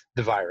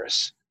the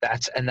virus.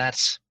 That's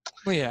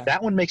that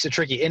one makes it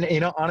tricky.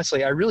 And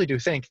honestly, I really do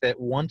think that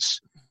once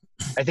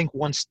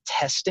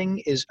testing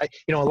is, a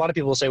lot of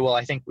people will say, well,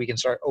 I think we can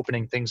start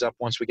opening things up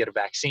once we get a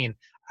vaccine.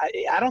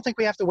 I don't think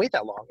we have to wait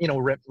that long.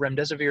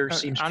 Remdesivir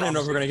seems I don't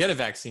know if we're going to get a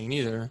vaccine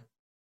either.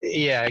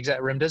 Yeah,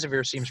 exactly.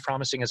 Remdesivir seems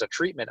promising as a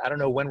treatment. I don't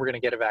know when we're going to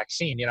get a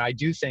vaccine. I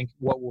do think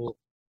what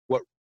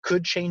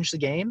could change the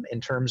game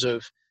in terms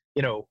of,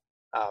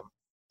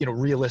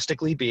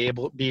 realistically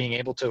being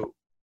able to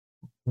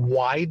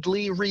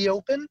widely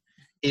reopen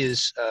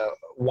is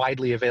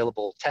widely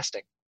available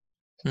testing.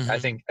 Mm-hmm. I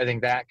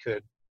think that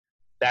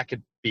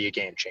could be a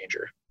game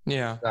changer.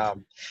 Yeah.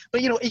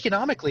 But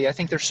economically, I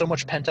think there's so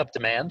much pent up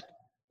demand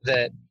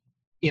that,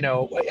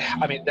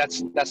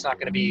 that's not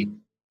going to be.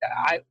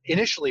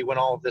 Initially, when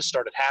all of this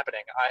started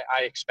happening,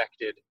 I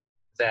expected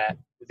that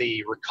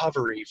the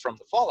recovery from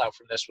the fallout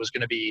from this was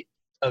going to be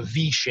a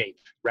V shape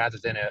rather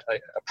than a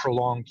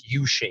prolonged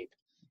U shape.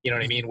 You know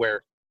what I mean?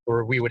 Where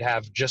we would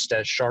have just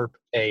as sharp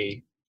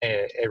a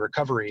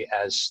recovery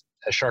as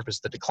sharp as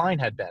the decline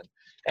had been.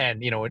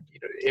 And,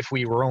 if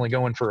we were only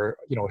going for,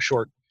 a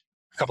short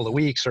couple of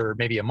weeks or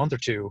maybe a month or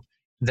two,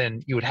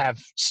 then you would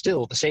have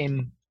still the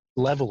same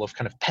level of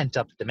kind of pent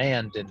up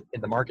demand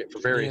in the market for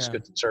various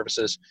goods and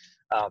services.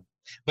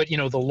 But,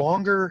 the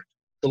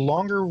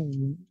longer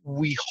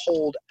we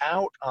hold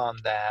out on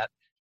that,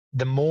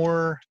 the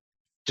more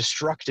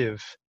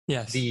destructive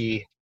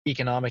the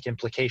economic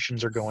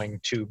implications are going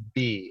to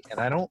be.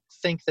 And I don't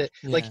think that,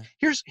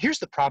 here's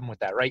the problem with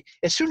that, right?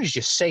 As soon as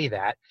you say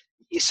that,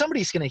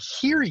 somebody's going to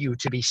hear you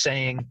to be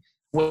saying,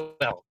 well,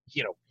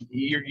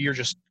 you're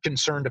just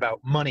concerned about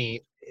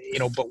money,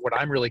 but what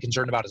I'm really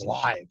concerned about is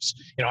lives.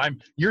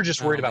 You're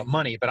just worried about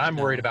money, but I'm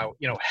worried about,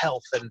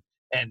 health and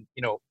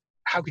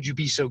how could you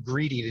be so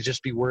greedy to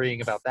just be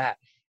worrying about that?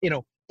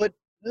 But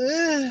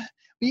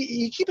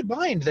you keep in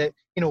mind that,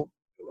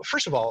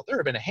 first of all, there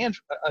have been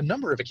a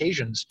number of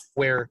occasions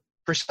where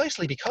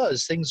precisely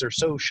because things are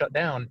so shut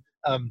down,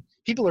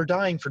 people are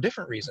dying for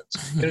different reasons.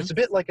 Mm-hmm. It's a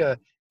bit like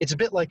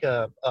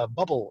a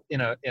bubble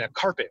in a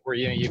carpet where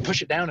you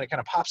push it down and it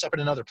kind of pops up in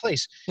another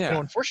place. Yeah.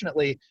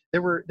 Unfortunately,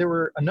 there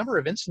were a number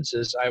of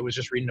instances. I was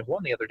just reading of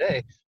one the other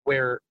day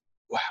where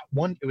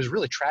it was a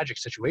really tragic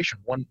situation.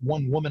 One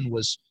woman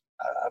was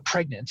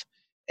pregnant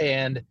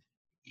and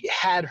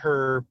had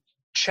her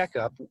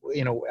checkup.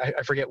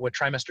 I forget what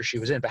trimester she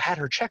was in, but had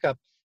her checkup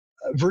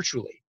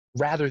virtually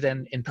rather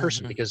than in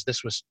person, Mhm. because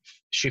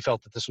she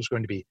felt that this was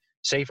going to be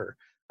safer,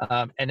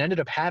 and ended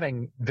up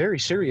having very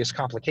serious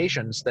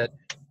complications that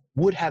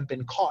would have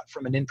been caught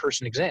from an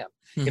in-person exam.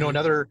 You know,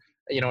 Mhm.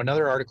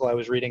 another article I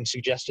was reading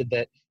suggested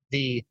that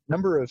the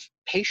number of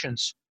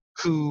patients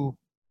who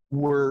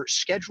were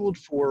scheduled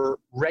for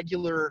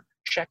regular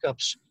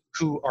checkups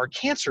who are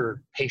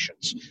cancer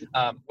patients,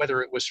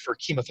 whether it was for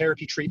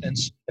chemotherapy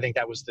treatments, I think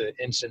that was the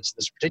instance in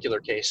this particular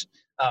case,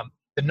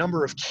 the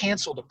number of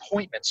canceled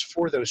appointments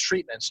for those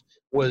treatments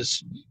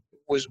was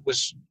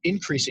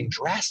increasing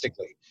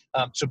drastically.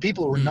 So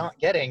people were Mm. not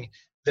getting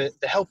the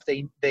help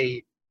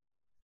they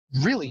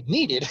really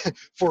needed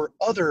for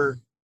other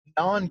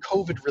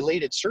non-COVID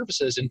related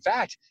services. In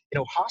fact,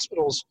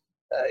 hospitals,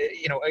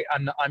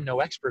 I'm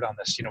no expert on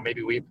this.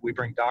 Maybe we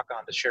bring Doc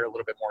on to share a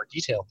little bit more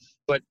detail.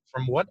 But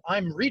from what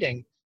I'm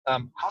reading,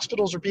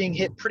 hospitals are being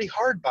hit pretty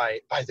hard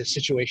by this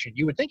situation.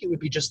 You would think it would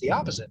be just the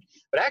opposite,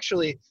 but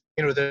actually,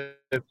 the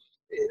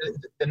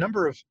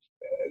number of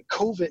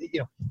COVID,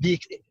 the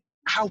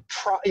how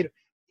pro,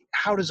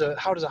 how does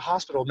a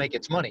hospital make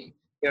its money?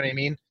 You know what I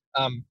mean?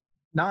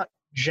 Not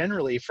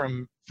generally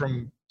from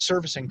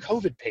servicing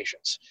COVID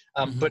patients,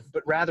 Mhm. but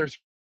rather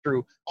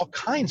through all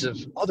kinds of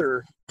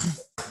other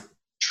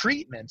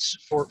treatments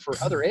for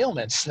other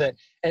ailments. That,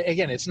 and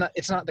again, it's not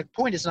the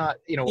point is not,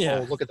 oh, Yeah.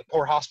 look at the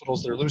poor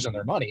hospitals that are losing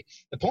their money.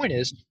 The point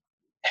is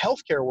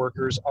healthcare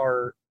workers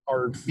are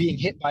being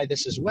hit by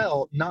this as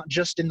well, not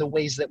just in the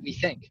ways that we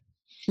think.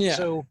 Yeah.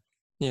 So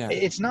Yeah.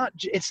 it's not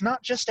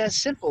just as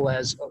simple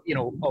as,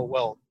 oh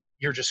well,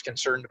 you're just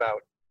concerned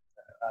about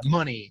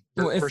money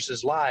Well, if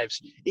versus lives.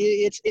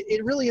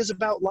 It really is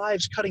about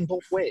lives cutting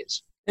both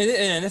ways.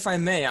 and if I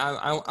may,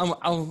 I'm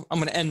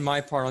going to end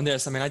my part on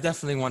this. I mean, I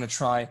definitely want to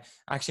try.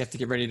 I actually have to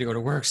get ready to go to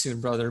work soon,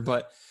 brother.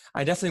 But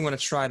I definitely want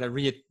to try to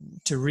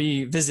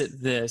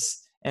revisit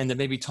this and to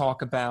maybe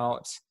talk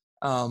about,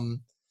 talk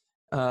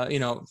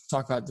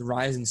about the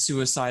rise in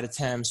suicide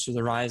attempts or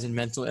the rise in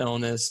mental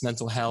illness,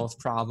 mental health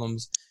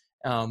problems.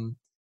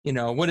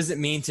 What does it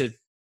mean to?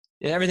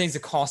 Everything's a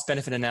cost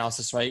benefit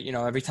analysis, right?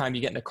 Every time you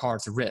get in a car,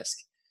 it's a risk.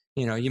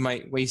 You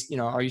might waste.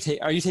 Are you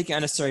taking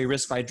unnecessary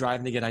risk by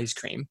driving to get ice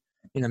cream?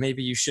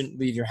 Maybe you shouldn't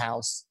leave your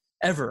house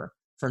ever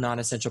for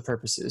non-essential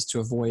purposes to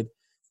avoid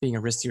being a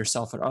risk to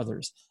yourself or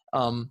others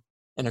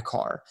in a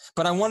car.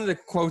 But I wanted to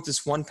quote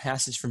this one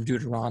passage from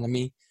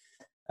Deuteronomy,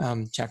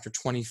 chapter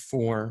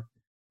 24,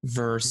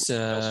 verse.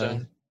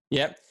 Millstone.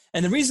 Yep.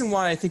 And the reason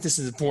why I think this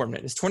is important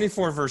is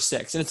 24, verse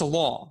 6, and it's a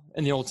law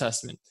in the Old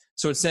Testament.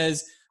 So it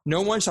says,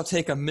 no one shall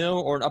take a mill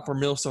or an upper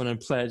millstone in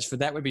pledge, for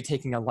that would be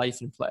taking a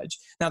life in pledge.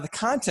 Now, the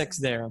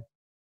context there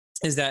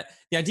is that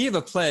the idea of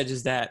a pledge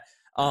is that,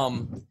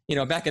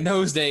 back in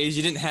those days,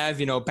 you didn't have,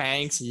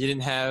 banks, you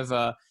didn't have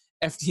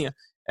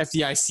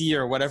FDIC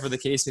or whatever the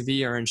case may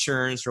be, or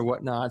insurance or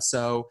whatnot.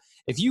 So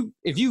if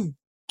you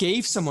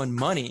gave someone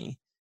money,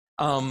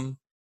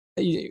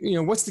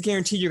 what's the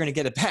guarantee you're going to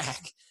get it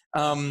back?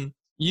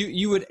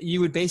 You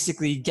would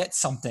basically get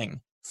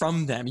something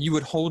from them. You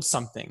would hold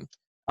something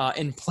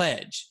in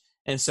pledge.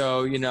 And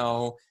so,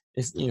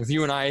 if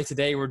you and I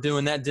today were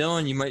doing that,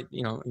 Dylan, you might,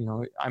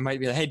 I might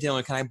be like, hey,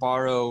 Dylan, can I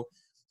borrow,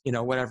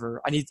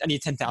 whatever? I need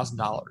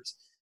 $10,000.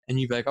 And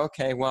you'd be like,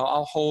 okay, well,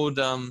 I'll hold,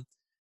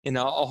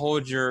 I'll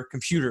hold your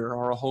computer,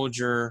 or I'll hold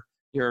your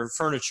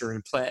furniture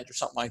in pledge or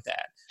something like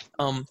that.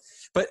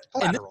 But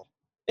Collateral.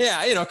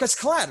 yeah, because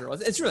collateral.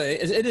 It's really,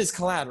 it is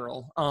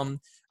collateral.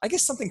 I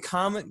guess something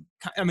common,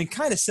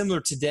 kind of similar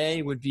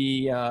today would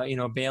be,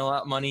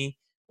 bailout money,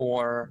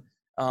 or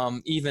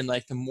even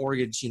like the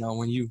mortgage.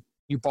 When you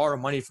borrow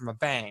money from a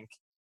bank,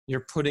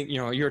 you're putting,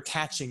 you're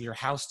attaching your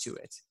house to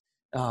it,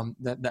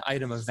 the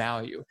item of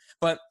value.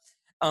 But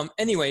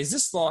anyways,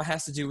 this law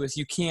has to do with,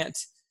 you can't,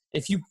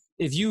 if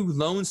you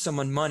loan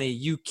someone money,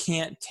 you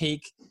can't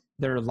take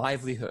their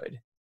livelihood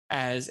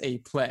as a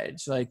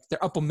pledge. Like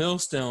their upper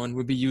millstone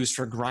would be used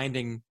for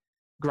grinding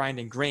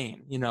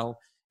grain,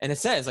 and it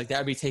says like that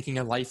would be taking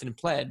a life in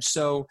pledge.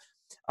 So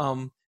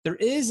there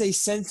is a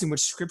sense in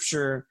which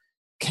Scripture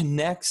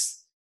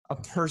connects a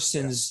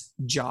person's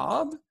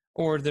job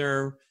or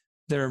their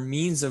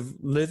means of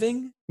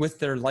living with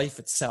their life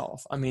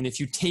itself. I mean, if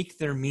you take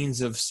their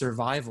means of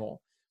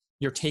survival,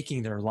 you're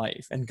taking their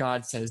life, and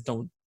God says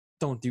don't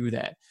do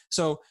that.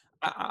 So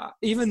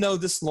even though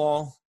this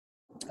law,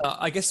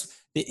 I guess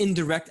the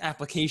indirect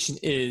application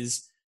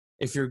is,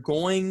 if you're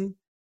going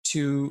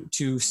to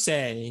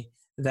say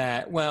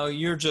that, well,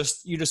 you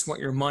just want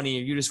your money,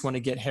 or you just want to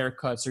get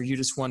haircuts, or you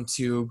just want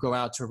to go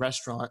out to a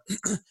restaurant,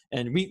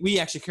 and we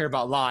actually care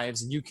about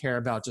lives and you care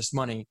about just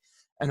money.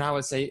 And I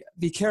would say,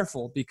 be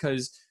careful,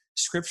 because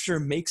Scripture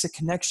makes a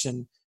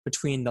connection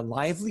between the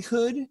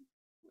livelihood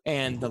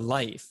and the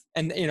life.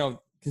 And,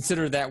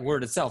 consider that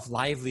word itself,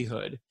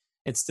 livelihood.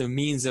 It's the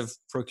means of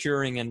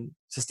procuring and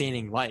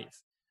sustaining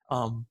life.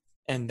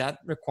 And that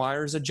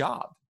requires a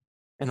job,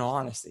 in all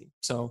honesty.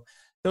 So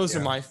those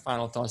are my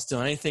final thoughts. Still,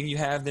 anything you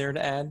have there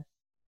to add?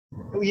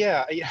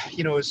 Yeah,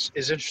 it's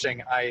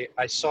interesting. I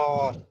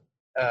saw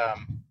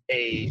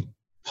a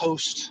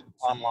post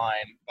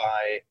online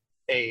by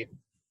a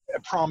a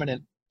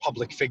prominent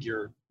public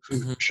figure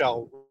who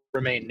shall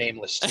remain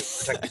nameless to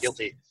protect the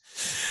guilty,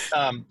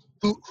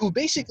 who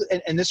basically,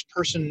 and this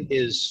person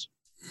is,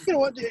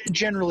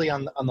 generally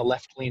on the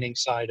left-leaning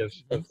side of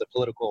the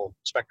political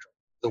spectrum,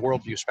 the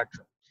worldview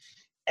spectrum.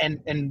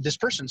 And this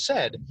person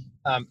said,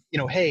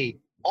 hey,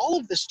 all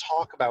of this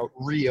talk about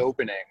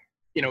reopening,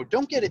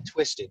 don't get it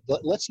twisted.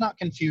 Let's not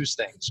confuse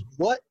things.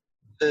 What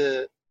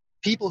the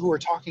people who are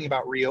talking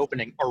about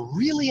reopening are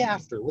really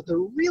after, what they're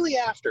really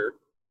after,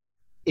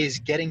 is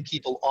getting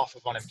people off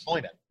of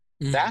unemployment.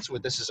 That's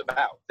what this is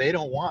about. They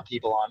don't want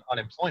people on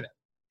unemployment.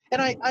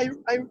 And I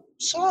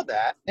saw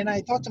that, and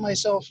I thought to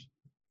myself,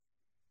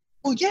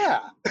 well, yeah.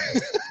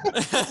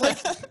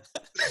 Like,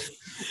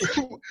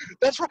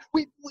 that's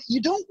right. You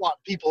don't want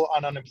people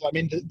on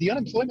unemployment. I mean, the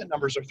unemployment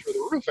numbers are through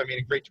the roof. I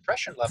mean, Great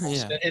Depression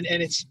levels, and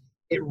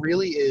it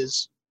really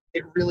is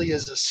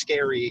a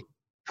scary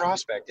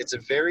prospect. It's a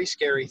very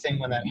scary thing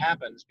when that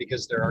happens,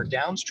 because there are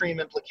downstream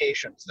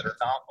implications that are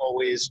not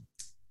always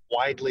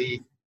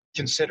widely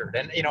considered.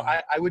 And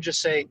I would just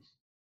say,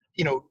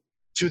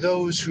 to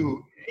those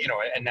who,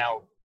 and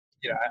now,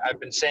 I've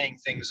been saying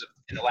things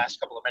in the last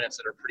couple of minutes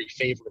that are pretty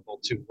favorable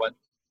to what,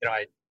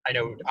 I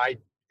know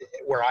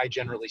where I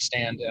generally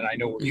stand, and I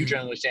know where you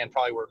generally stand,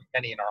 probably where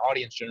many in our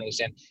audience generally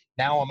stand.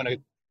 Now I'm going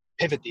to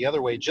pivot the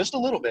other way just a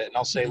little bit, and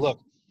I'll say,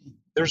 look,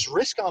 there's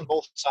risk on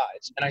both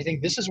sides, and I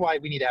think this is why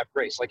we need to have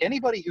grace. Like,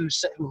 anybody who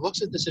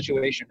looks at the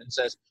situation and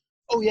says,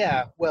 oh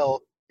yeah,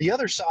 well, the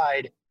other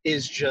side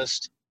is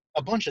just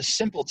a bunch of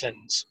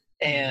simpletons,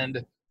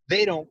 and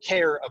they don't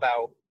care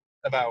about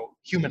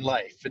human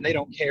life, and they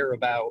don't care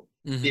about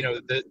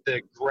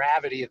the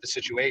gravity of the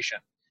situation.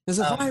 There's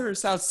a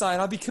virus outside.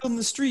 I'll be killed in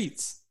the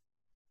streets.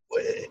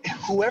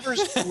 Whoever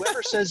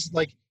says,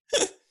 like,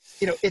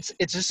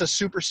 it's just a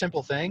super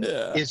simple thing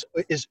is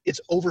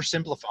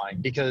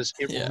oversimplifying, because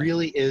it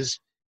really is.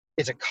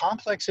 It's a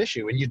complex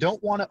issue, and you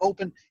don't want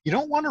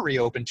to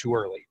reopen too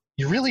early.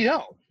 You really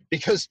don't,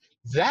 because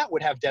that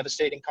would have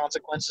devastating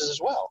consequences as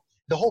well.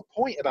 The whole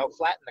point about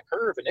flatten the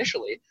curve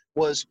initially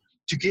was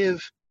to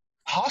give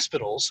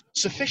hospitals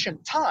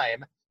sufficient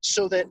time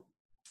so that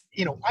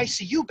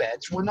ICU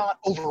beds were not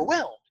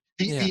overwhelmed.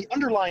 The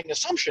underlying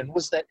assumption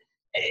was that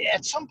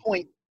at some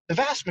point the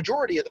vast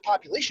majority of the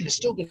population is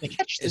still going to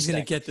catch this. Is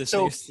going to get this.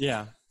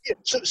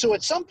 So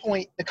at some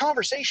point the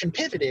conversation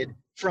pivoted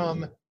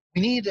from,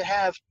 we need to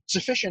have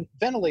sufficient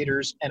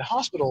ventilators and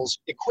hospitals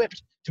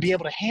equipped to be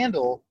able to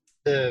handle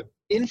the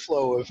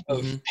inflow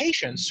of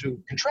patients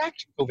who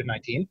contract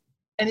COVID-19,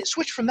 and it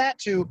switched from that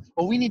to,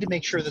 well, we need to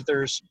make sure that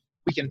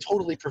we can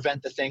totally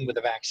prevent the thing with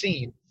a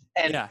vaccine.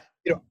 And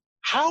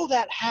how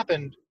that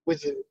happened,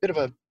 with a bit of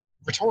a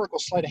rhetorical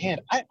sleight of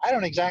hand, I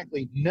don't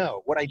exactly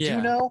know. What I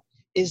do know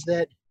is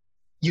that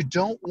you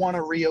don't want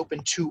to reopen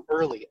too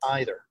early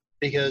either,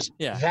 because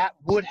that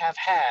would have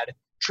had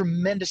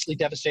tremendously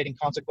devastating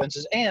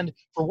consequences. And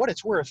for what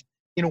it's worth,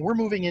 we're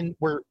moving in,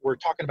 we're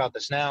talking about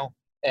this now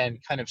and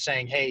kind of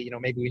saying, hey,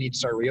 maybe we need to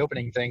start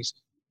reopening things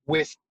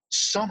with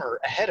summer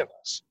ahead of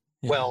us.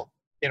 Well,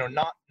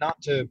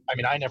 not to, I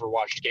mean, I never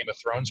watched Game of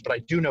Thrones, but I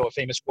do know a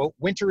famous quote: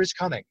 winter is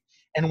coming.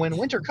 And when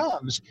winter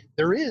comes,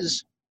 there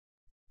is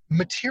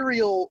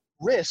material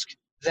risk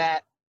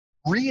that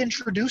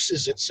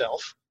reintroduces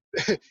itself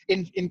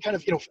in kind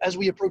of, as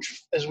we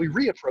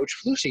reapproach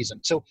flu season.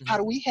 So how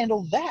do we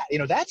handle that?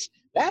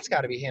 That's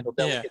got to be handled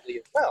delicately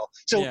as well.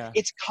 So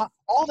it's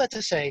all that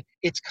to say,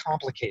 it's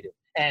complicated.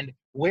 And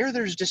where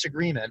there's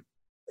disagreement,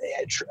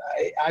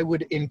 I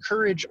would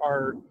encourage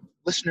our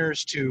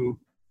listeners to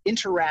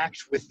interact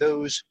with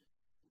those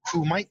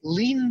who might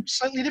lean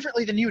slightly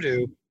differently than you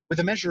do, with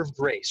a measure of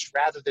grace,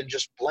 rather than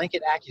just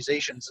blanket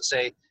accusations that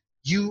say,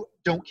 you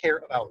don't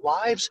care about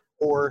lives,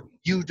 or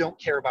you don't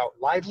care about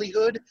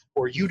livelihood,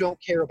 or you don't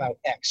care about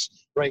X,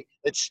 right?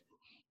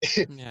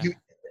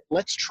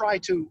 Let's try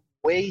to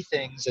weigh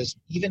things as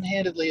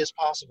even-handedly as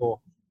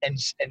possible and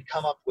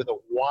come up with a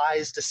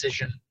wise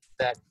decision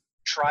that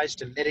tries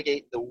to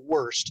mitigate the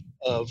worst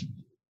of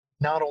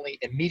not only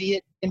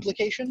immediate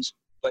implications,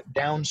 but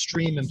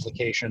downstream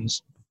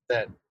implications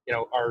that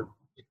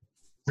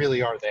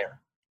really are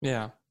there.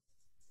 Yeah.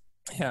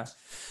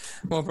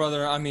 Well,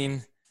 brother, I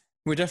mean,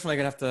 we're definitely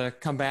gonna have to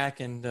come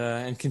back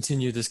and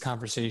continue this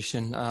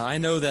conversation. I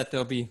know that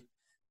there'll be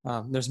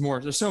there's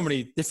so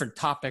many different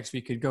topics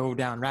we could go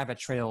down rabbit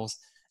trails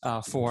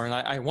for, and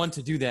I want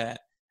to do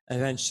that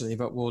eventually,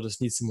 but we'll just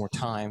need some more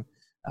time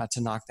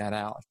to knock that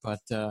out.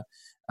 But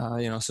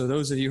so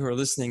those of you who are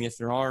listening, if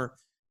there are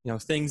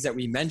things that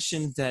we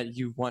mentioned that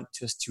you want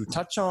us to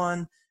touch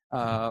on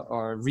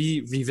or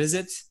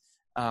revisit,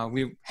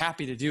 we're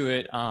happy to do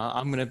it.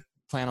 I'm going to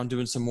plan on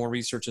doing some more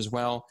research as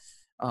well,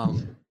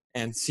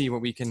 and see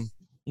what we can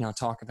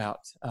talk about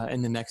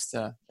in the next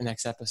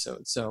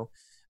episode. So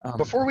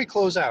before we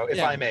close out,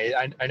 if I may,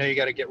 I know you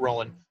got to get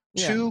rolling.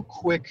 Two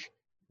quick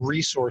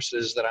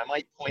resources that I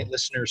might point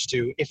listeners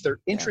to if they're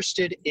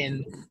interested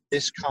in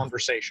this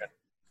conversation.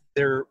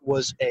 There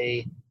was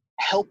a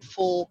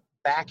helpful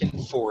back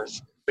and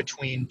forth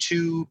between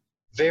two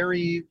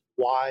very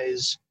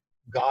wise,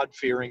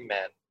 God-fearing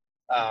men.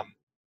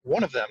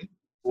 one of them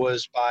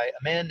was by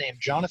a man named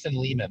Jonathan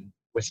Leeman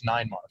with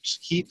 9 marks.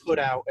 He put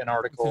out an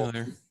article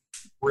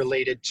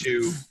related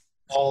to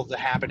all the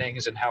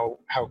happenings and how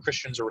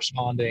Christians are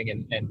responding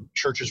and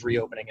churches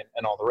reopening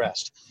and all the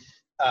rest.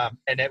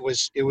 And it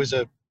was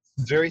a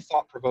very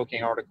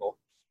thought-provoking article.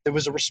 There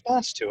was a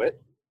response to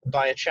it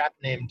by a chap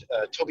named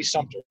Toby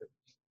Sumpter.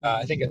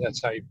 I think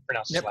that's how you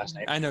pronounce his last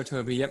name. I know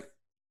Toby. Yep.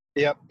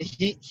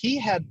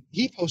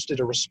 He posted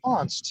a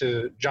response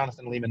to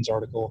Jonathan Leeman's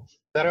article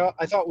that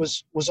I thought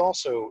was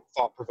also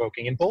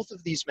thought-provoking. And both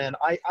of these men,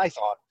 I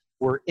thought,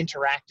 were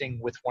interacting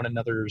with one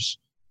another's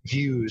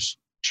views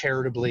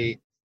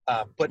charitably,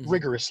 but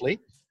rigorously.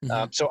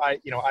 So I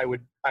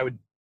would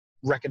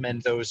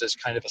recommend those as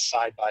kind of a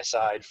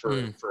side-by-side for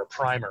a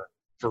primer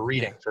for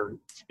reading for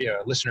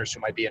listeners who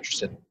might be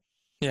interested.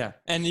 Yeah,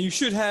 and you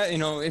should have,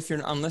 if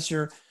you're unless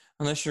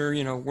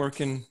you're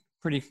working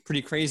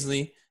pretty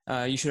crazily,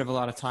 you should have a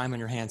lot of time on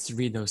your hands to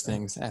read those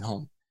things at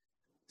home.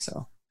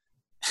 So,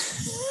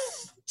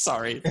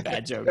 sorry,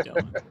 bad joke,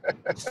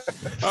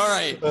 Dylan. All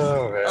right,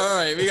 all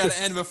right, we got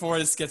to end before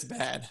this gets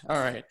bad. All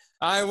right,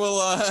 I will.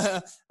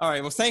 All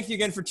right, well, thank you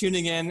again for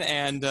tuning in,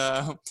 and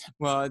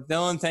well,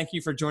 Dylan, thank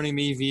you for joining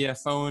me via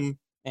phone,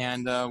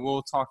 and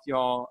we'll talk to you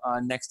all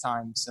next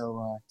time.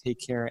 So take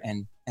care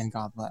and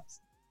God bless.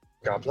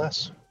 God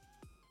bless.